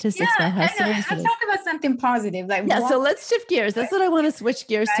more statistics about how serious it is. Let's talk about something positive. So let's shift gears. That's what I want to switch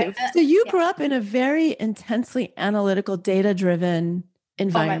gears to. So you grew up in a very intensely analytical, data-driven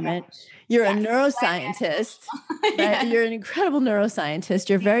environment. You're a neuroscientist, right? You're an incredible neuroscientist.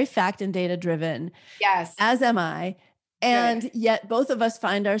 You're very fact and data-driven. Yes. As am I. And yet both of us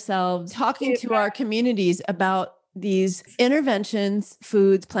find ourselves talking to our communities about these interventions,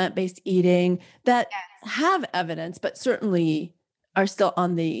 foods, plant-based eating that have evidence, but certainly are still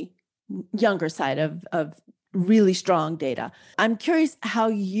on the younger side of really strong data. I'm curious how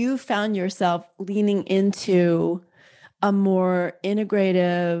you found yourself leaning into a more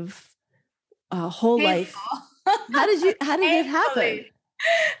integrative, whole life. How did it happen?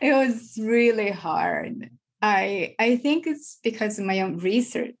 It was really hard. I think it's because of my own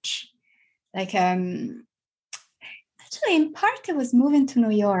research. Actually, in part, I was moving to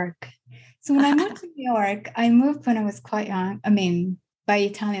New York. So when I moved to New York, I moved when I was quite young. I mean, by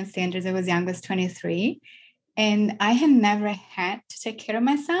Italian standards, I was young, I was 23. And I had never had to take care of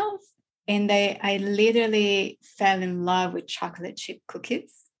myself. And I literally fell in love with chocolate chip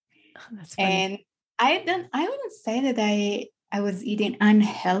cookies. Oh, that's funny. And I wouldn't say that I was eating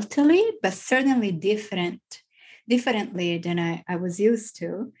unhealthily, but certainly differently than I was used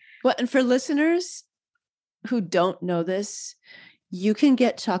to. Well, and for listeners who don't know this, you can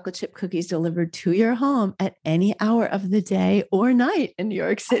get chocolate chip cookies delivered to your home at any hour of the day or night in New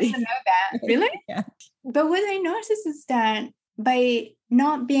York City. I didn't know that. Really? Yeah. But what I noticed is that by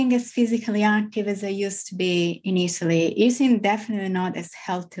not being as physically active as I used to be in Italy, eating definitely not as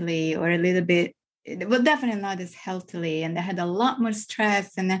healthily or a little bit, well, definitely not as healthily. And I had a lot more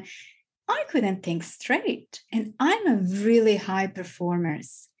stress and I couldn't think straight. And I'm a really high performer.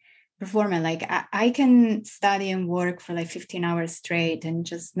 Like I can study and work for like 15 hours straight and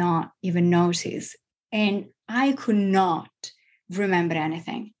just not even notice. And I could not remember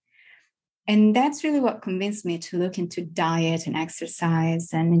anything. And that's really what convinced me to look into diet and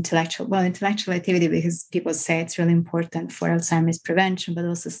exercise and intellectual activity, because people say it's really important for Alzheimer's prevention, but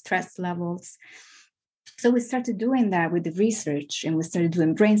also stress levels. So we started doing that with the research, and we started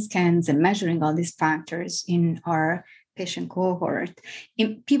doing brain scans and measuring all these factors in our patient cohort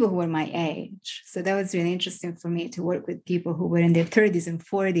in people who were my age. So that was really interesting for me to work with people who were in their 30s and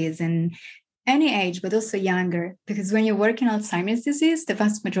 40s and any age, but also younger, because when you work in Alzheimer's disease, the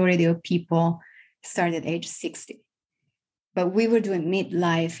vast majority of people start at age 60. But we were doing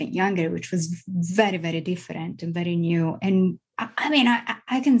midlife and younger, which was very, very different and very new. And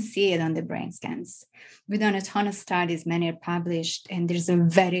I can see it on the brain scans. We've done a ton of studies, many are published, and there's a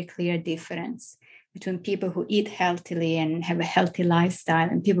very clear difference between people who eat healthily and have a healthy lifestyle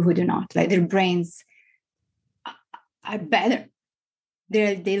and people who do not. Like their brains are better.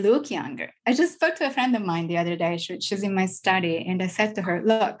 They look younger. I just spoke to a friend of mine the other day. She's in my study, and I said to her,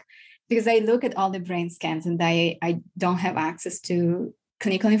 look, because I look at all the brain scans and I don't have access to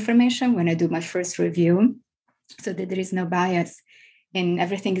clinical information when I do my first review, so that there is no bias and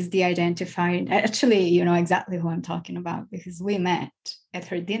everything is de-identified. Actually, you know exactly who I'm talking about because we met at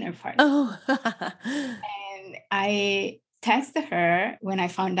her dinner party. Oh. And I texted her when I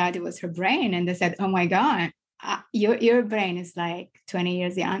found out it was her brain, and they said, oh my God, your brain is like 20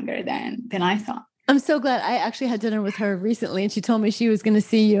 years younger than I thought. I'm so glad. I actually had dinner with her recently, and she told me she was going to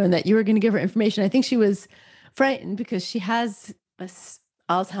see you and that you were going to give her information. I think she was frightened because she has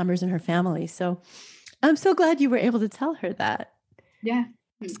Alzheimer's in her family. So I'm so glad you were able to tell her that. Yeah.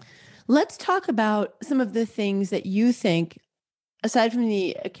 Let's talk about some of the things that you think, aside from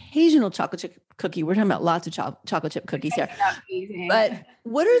the occasional chocolate chip cookie, we're talking about lots of chocolate chip cookies here. But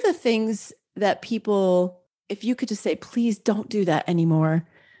what are the things that people, if you could just say, please don't do that anymore,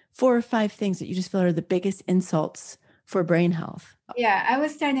 4 or 5 things that you just feel are the biggest insults for brain health? Yeah, I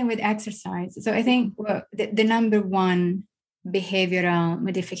was starting with exercise. So I think the number one behavioral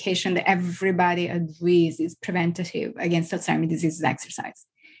modification that everybody agrees is preventative against Alzheimer's disease is exercise.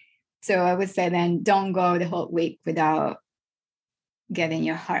 So I would say then don't go the whole week without getting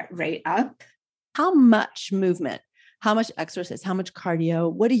your heart rate up. How much movement, how much exercise, how much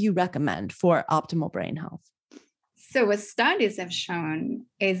cardio, what do you recommend for optimal brain health? So what studies have shown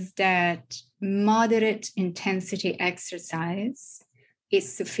is that moderate intensity exercise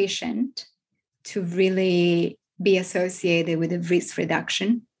is sufficient to really be associated with a risk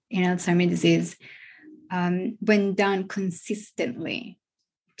reduction in Alzheimer's disease when done consistently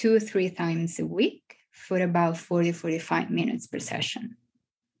 2-3 times a week for about 40-45 minutes per session.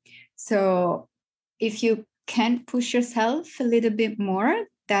 So if you can push yourself a little bit more,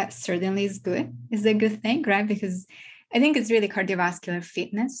 that certainly is good. It's a good thing, right? Because I think it's really cardiovascular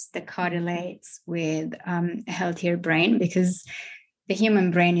fitness that correlates with a healthier brain, because the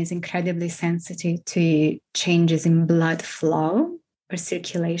human brain is incredibly sensitive to changes in blood flow or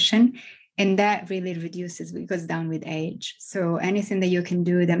circulation. And that really reduces, it goes down with age. So anything that you can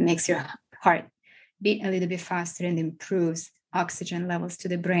do that makes your heart beat a little bit faster and improves oxygen levels to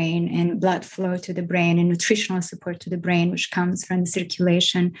the brain and blood flow to the brain and nutritional support to the brain, which comes from the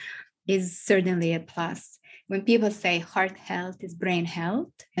circulation, is certainly a plus. When people say heart health is brain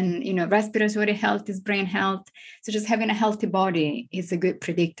health, and respiratory health is brain health, so just having a healthy body is a good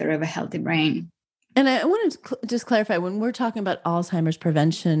predictor of a healthy brain. And I want to just clarify, when we're talking about Alzheimer's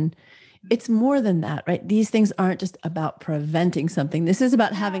prevention, it's more than that, right? These things aren't just about preventing something. This is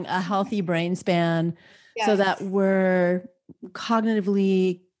about having a healthy brain span, yes, so that we're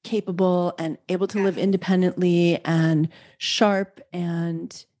cognitively capable and able to live independently and sharp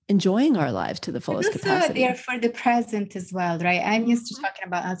and enjoying our lives to the fullest capacity. They're for the present as well, right? I'm used to talking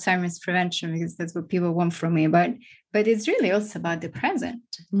about Alzheimer's prevention because that's what people want from me, but it's really also about the present.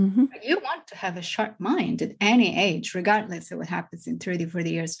 Mm-hmm. You want to have a sharp mind at any age, regardless of what happens in 30, 40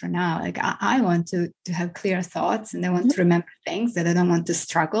 years from now. Like I want to have clear thoughts, and I want to remember things, that I don't want to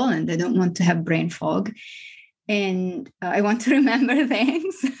struggle, and I don't want to have brain fog. And I want to remember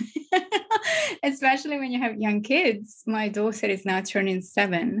things, especially when you have young kids. My daughter is now turning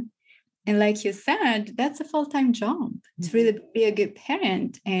 7. And like you said, that's a full-time job to really be a good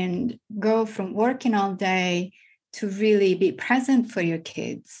parent and go from working all day to really be present for your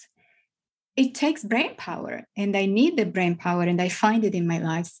kids. It takes brain power, and I need the brain power, and I find it in my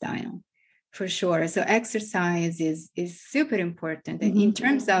lifestyle for sure. So exercise is super important. And in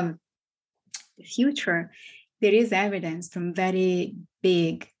terms of the future, there is evidence from very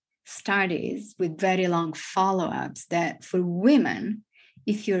big studies with very long follow-ups that for women,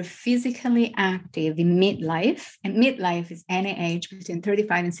 if you're physically active in midlife, and midlife is any age between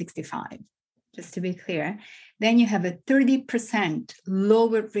 35 and 65, just to be clear, then you have a 30%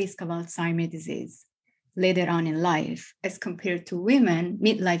 lower risk of Alzheimer's disease later on in life as compared to women,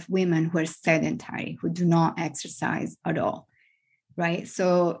 midlife women who are sedentary, who do not exercise at all, right?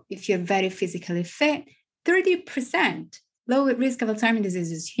 So if you're very physically fit, 30% lower risk of Alzheimer's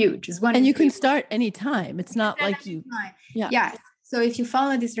disease is huge. It's one, and you can start anytime. It's not like you, yeah. So if you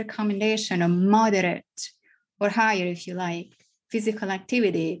follow this recommendation of moderate or higher, if you like, physical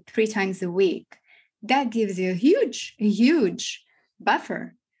activity 3 times a week, that gives you a huge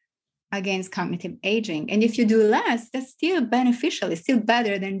buffer against cognitive aging. And if you do less, that's still beneficial. It's still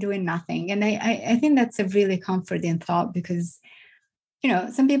better than doing nothing. And I think that's a really comforting thought, because, you know,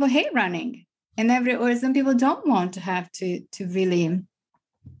 some people hate running, or some people don't want to have to really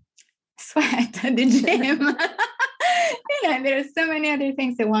sweat at the gym. You know, there are so many other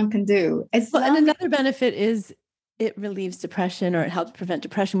things that one can do. And another benefit is it relieves depression, or it helps prevent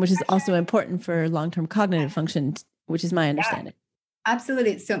depression, which is also important for long-term cognitive function, which is my understanding. Yeah,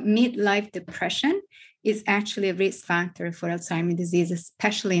 absolutely. So midlife depression is actually a risk factor for Alzheimer's disease,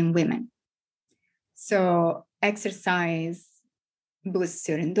 especially in women. So exercise boosts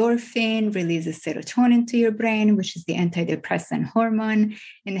your endorphin, releases serotonin to your brain, which is the antidepressant hormone,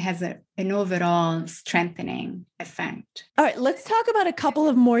 and it has an overall strengthening effect. All right, let's talk about a couple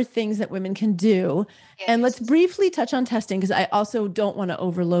of more things that women can do. Yes. And let's briefly touch on testing, because I also don't want to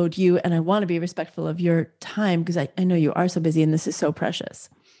overload you, and I want to be respectful of your time, because I know you are so busy and this is so precious.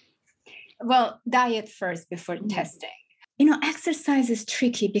 Well, diet first before testing. You know, exercise is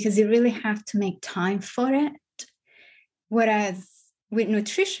tricky because you really have to make time for it. Whereas with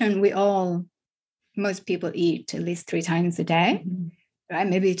nutrition, most people eat at least 3 times a day, right?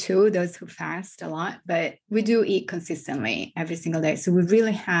 Maybe 2, those who fast a lot, but we do eat consistently every single day. So we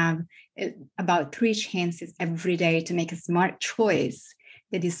really have about 3 chances every day to make a smart choice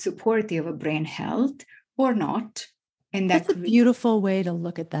that is supportive of brain health or not. And that's a beautiful way to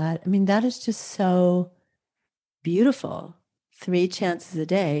look at that. I mean, that is just so beautiful. 3 chances a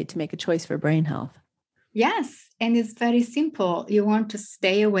day to make a choice for brain health. Yes. And it's very simple. You want to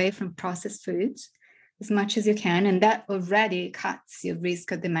stay away from processed foods as much as you can. And that already cuts your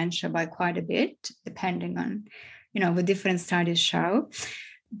risk of dementia by quite a bit, depending on, you know, what different studies show.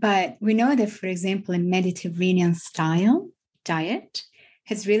 But we know that, for example, a Mediterranean style diet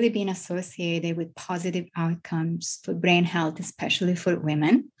has really been associated with positive outcomes for brain health, especially for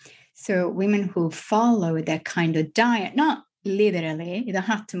women. So women who follow that kind of diet, not literally, you don't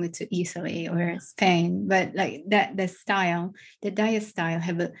have to move to Italy or Spain, but like that, the diet style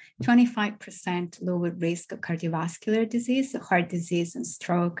have a 25% lower risk of cardiovascular disease, so heart disease and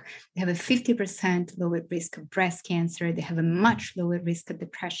stroke. They have a 50% lower risk of breast cancer. They have a much lower risk of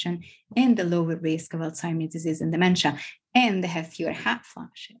depression and the lower risk of Alzheimer's disease and dementia. And they have fewer hot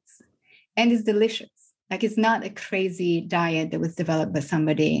flashes. And it's delicious. Like, it's not a crazy diet that was developed by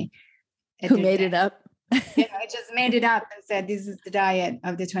somebody who made it up. You know, I just made it up and said, this is the diet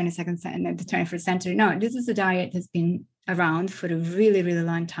of the 22nd century, the 21st century. No, this is a diet that's been around for a really, really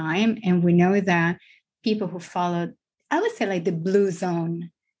long time. And we know that people who followed, I would say, like the blue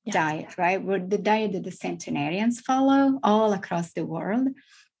zone diet, right? Where the diet that the centenarians follow all across the world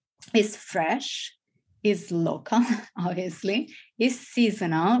is fresh, is local, obviously, is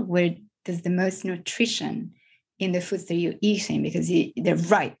seasonal, where there's the most nutrition in the foods that you're eating, because they're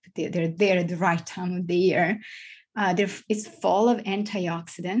ripe, they're there at the right time of the year. It's full of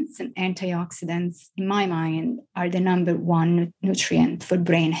antioxidants, and antioxidants, in my mind, are the number 1 nutrient for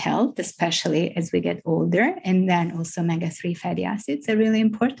brain health, especially as we get older. And then also omega-3 fatty acids are really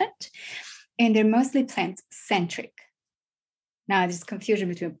important. And they're mostly plant-centric. Now, there's confusion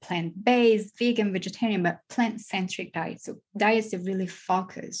between plant-based, vegan, vegetarian, but plant-centric diets. So diets that really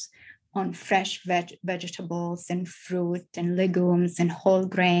focus on fresh vegetables and fruit and legumes and whole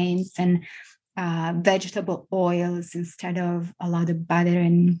grains and vegetable oils instead of a lot of butter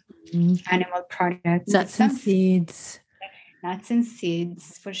and animal products. Nuts and seeds. Nuts and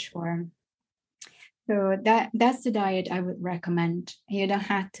seeds, for sure. So that's the diet I would recommend. You don't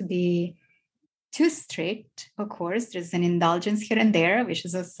have to be too strict. Of course, there's an indulgence here and there, which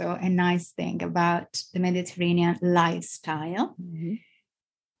is also a nice thing about the Mediterranean lifestyle. Mm-hmm.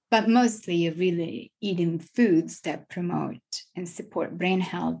 But mostly you're really eating foods that promote and support brain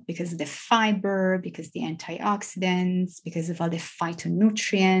health because of the fiber, because of the antioxidants, because of all the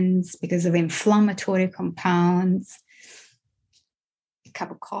phytonutrients, because of inflammatory compounds. A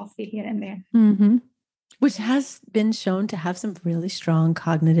cup of coffee here and there. Mm-hmm. Which has been shown to have some really strong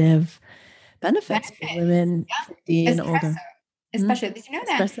cognitive benefits for women 50 and older. Especially, did you know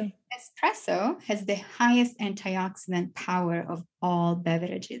that Espresso. espresso has the highest antioxidant power of all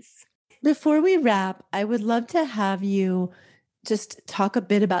beverages? Before we wrap, I would love to have you just talk a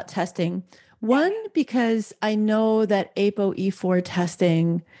bit about testing. One, because I know that ApoE4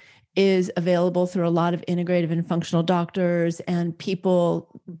 testing is available through a lot of integrative and functional doctors, and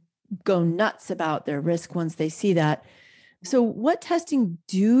people go nuts about their risk once they see that. So what testing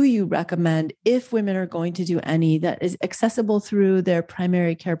do you recommend if women are going to do any that is accessible through their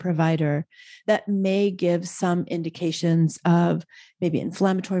primary care provider that may give some indications of maybe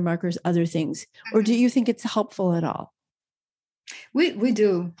inflammatory markers, other things? Or do you think it's helpful at all? We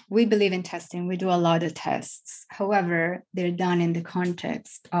do. We believe in testing. We do a lot of tests. However, they're done in the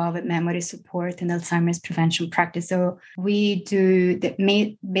context of memory support and Alzheimer's prevention practice. So we do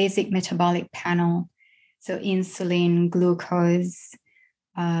the basic metabolic panel. So insulin, glucose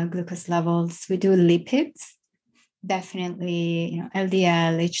levels. We do lipids, definitely,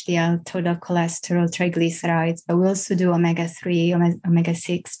 LDL, HDL, total cholesterol, triglycerides, but we also do omega-3,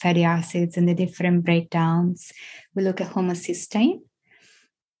 omega-6 fatty acids and the different breakdowns. We look at homocysteine,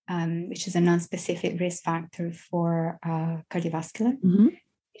 which is a non-specific risk factor for cardiovascular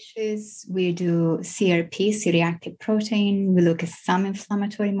issues. We do CRP, C-reactive protein. We look at some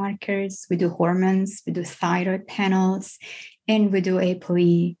inflammatory markers. We do hormones. We do thyroid panels. And we do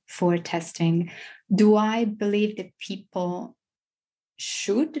ApoE4 testing. Do I believe that people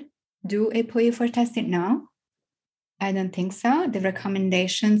should do ApoE4 testing? No, I don't think so. The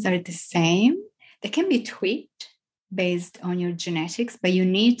recommendations are the same. They can be tweaked based on your genetics, but you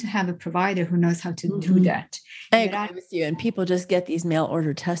need to have a provider who knows how to do that. I agree with you. And people just get these mail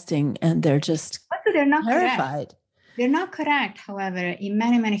order testing and they're just they're not terrified. Correct. They're not correct. However, in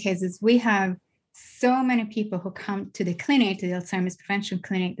many, many cases, we have so many people who come to the clinic, to the Alzheimer's prevention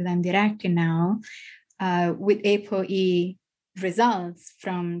clinic that I'm directing now, with ApoE results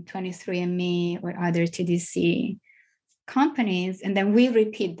from 23andMe or other TDC companies. And then we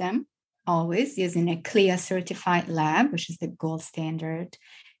repeat them always using a CLIA certified lab, which is the gold standard.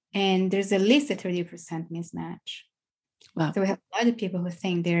 And there's at least a 30% mismatch. Wow. So we have a lot of people who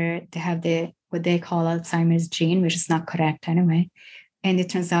think they have what they call Alzheimer's gene, which is not correct anyway. And it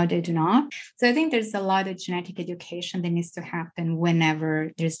turns out they do not. So I think there's a lot of genetic education that needs to happen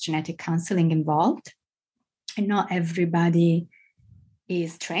whenever there's genetic counseling involved. And not everybody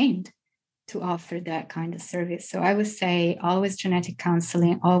is trained to offer that kind of service. So I would say always genetic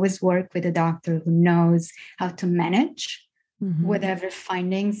counseling, always work with a doctor who knows how to manage whatever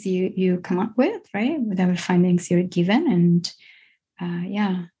findings you come up with, right? Whatever findings you're given. And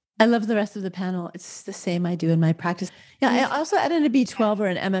I love the rest of the panel. It's the same I do in my practice. Yeah, I also add in a B12 or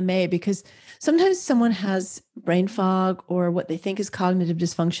an MMA because sometimes someone has brain fog or what they think is cognitive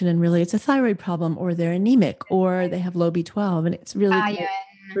dysfunction, and really it's a thyroid problem, or they're anemic, or they have low B12, and it's really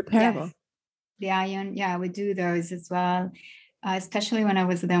repairable. Yes. The iron, we do those as well. Especially when I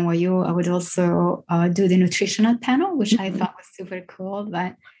was at NYU, I would also do the nutritional panel, which I thought was super cool,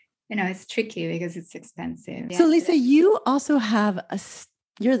 but it's tricky because it's expensive. So Lisa, you also have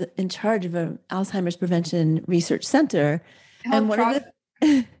you're in charge of an Alzheimer's Prevention Research Center. And one of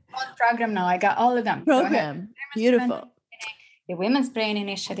the program now, I got all of them. Program. Beautiful. The Women's Brain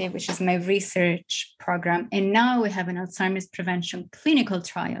Initiative, which is my research program. And now we have an Alzheimer's Prevention Clinical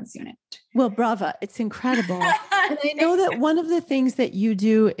Trials Unit. Well, brava. It's incredible. And I know that one of the things that you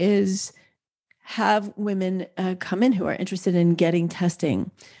do is have women come in who are interested in getting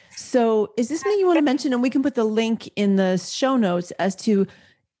testing. So is this something you want to mention? And we can put the link in the show notes as to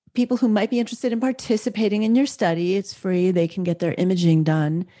people who might be interested in participating in your study. It's free. They can get their imaging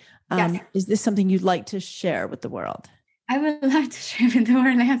done. Yes. Is this something you'd like to share with the world? I would love to share with the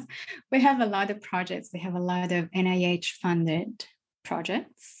world. We have a lot of projects. We have a lot of NIH-funded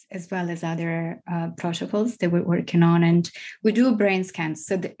projects, as well as other protocols that we're working on. And we do brain scans.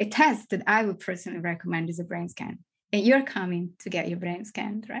 So a test that I would personally recommend is a brain scan. And you're coming to get your brain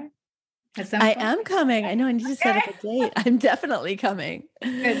scanned, right? I am coming. I know I need to set up a date. I'm definitely coming.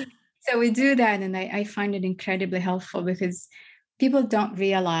 Good. So we do that. And I find it incredibly helpful because people don't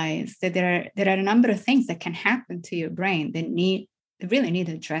realize that there are a number of things that can happen to your brain that really need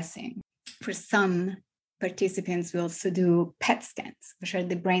addressing. For some participants, we also do PET scans, which are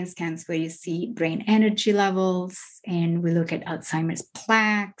the brain scans where you see brain energy levels, and we look at Alzheimer's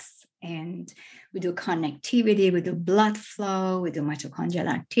plaques, and we do connectivity, we do blood flow, we do mitochondrial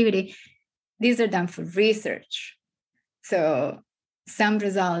activity. These are done for research. So some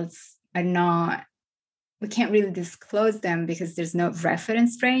results are not, we can't really disclose them because there's no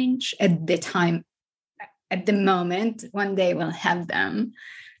reference range at the time, at the moment. One day we'll have them,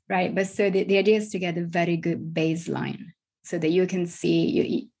 right? But so the idea is to get a very good baseline so that you can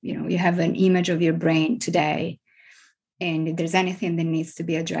see, you have an image of your brain today, and if there's anything that needs to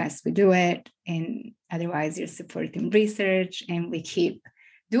be addressed, we do it. And otherwise, you're supporting research, and we keep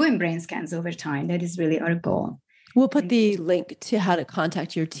doing brain scans over time. That is really our goal. We'll put the link to how to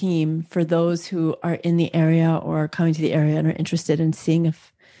contact your team for those who are in the area or are coming to the area and are interested in seeing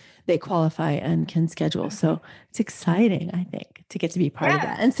if they qualify and can schedule. So it's exciting, I think, to get to be part of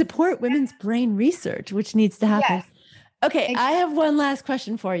that and support women's brain research, which needs to happen. Yes. Okay, exactly. I have one last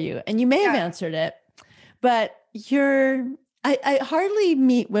question for you, and you may have answered it, but I hardly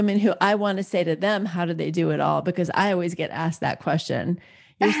meet women who I want to say to them, how do they do it all? Because I always get asked that question.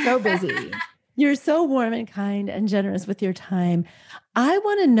 You're so busy. You're so warm and kind and generous with your time. I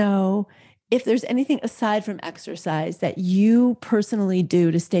want to know if there's anything aside from exercise that you personally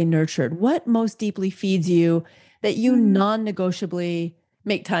do to stay nurtured. What most deeply feeds you that you non-negotiably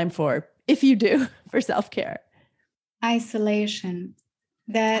make time for, if you do, for self-care? Isolation.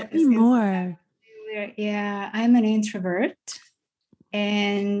 Tell me more. Yeah, I'm an introvert,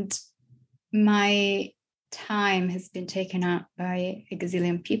 and my time has been taken up by a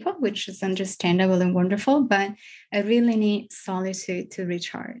gazillion people, which is understandable and wonderful, but I really need solitude to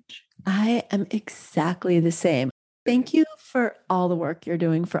recharge. I am exactly the same. Thank you for all the work you're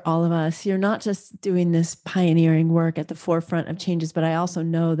doing for all of us. You're not just doing this pioneering work at the forefront of changes, but I also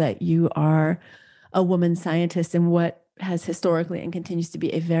know that you are a woman scientist in what has historically and continues to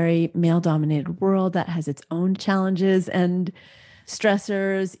be a very male-dominated world that has its own challenges and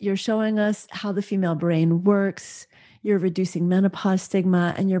stressors. You're showing us how the female brain works. You're reducing menopause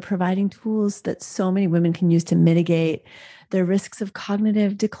stigma, and you're providing tools that so many women can use to mitigate their risks of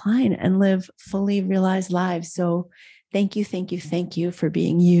cognitive decline and live fully realized lives. So thank you, thank you, thank you for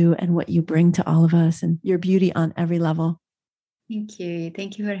being you and what you bring to all of us and your beauty on every level. Thank you.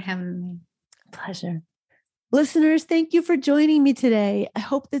 Thank you for having me. Pleasure. Listeners, thank you for joining me today. I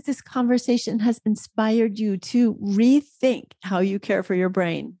hope that this conversation has inspired you to rethink how you care for your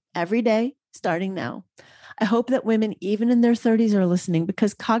brain every day, starting now. I hope that women, even in their 30s, are listening,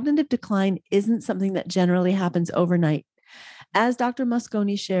 because cognitive decline isn't something that generally happens overnight. As Dr.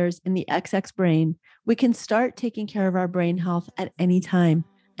 Mosconi shares in the XX Brain, we can start taking care of our brain health at any time,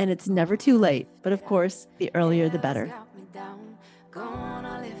 and it's never too late. But of course, the earlier, the better.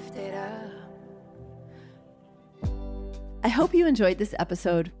 I hope you enjoyed this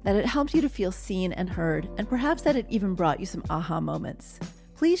episode, that it helped you to feel seen and heard, and perhaps that it even brought you some aha moments.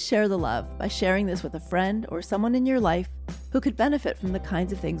 Please share the love by sharing this with a friend or someone in your life who could benefit from the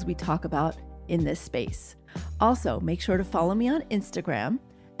kinds of things we talk about in this space. Also, make sure to follow me on Instagram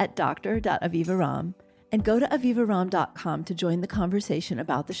at dr.avivaram and go to avivaram.com to join the conversation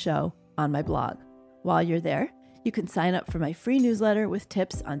about the show on my blog. While you're there, you can sign up for my free newsletter with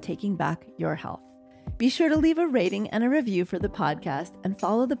tips on taking back your health. Be sure to leave a rating and a review for the podcast and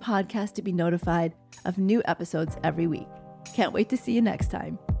follow the podcast to be notified of new episodes every week. Can't wait to see you next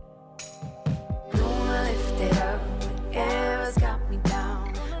time. Gonna lift it up, whatever's got me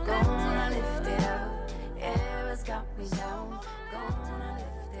down. Gonna lift it up, whatever's got me down.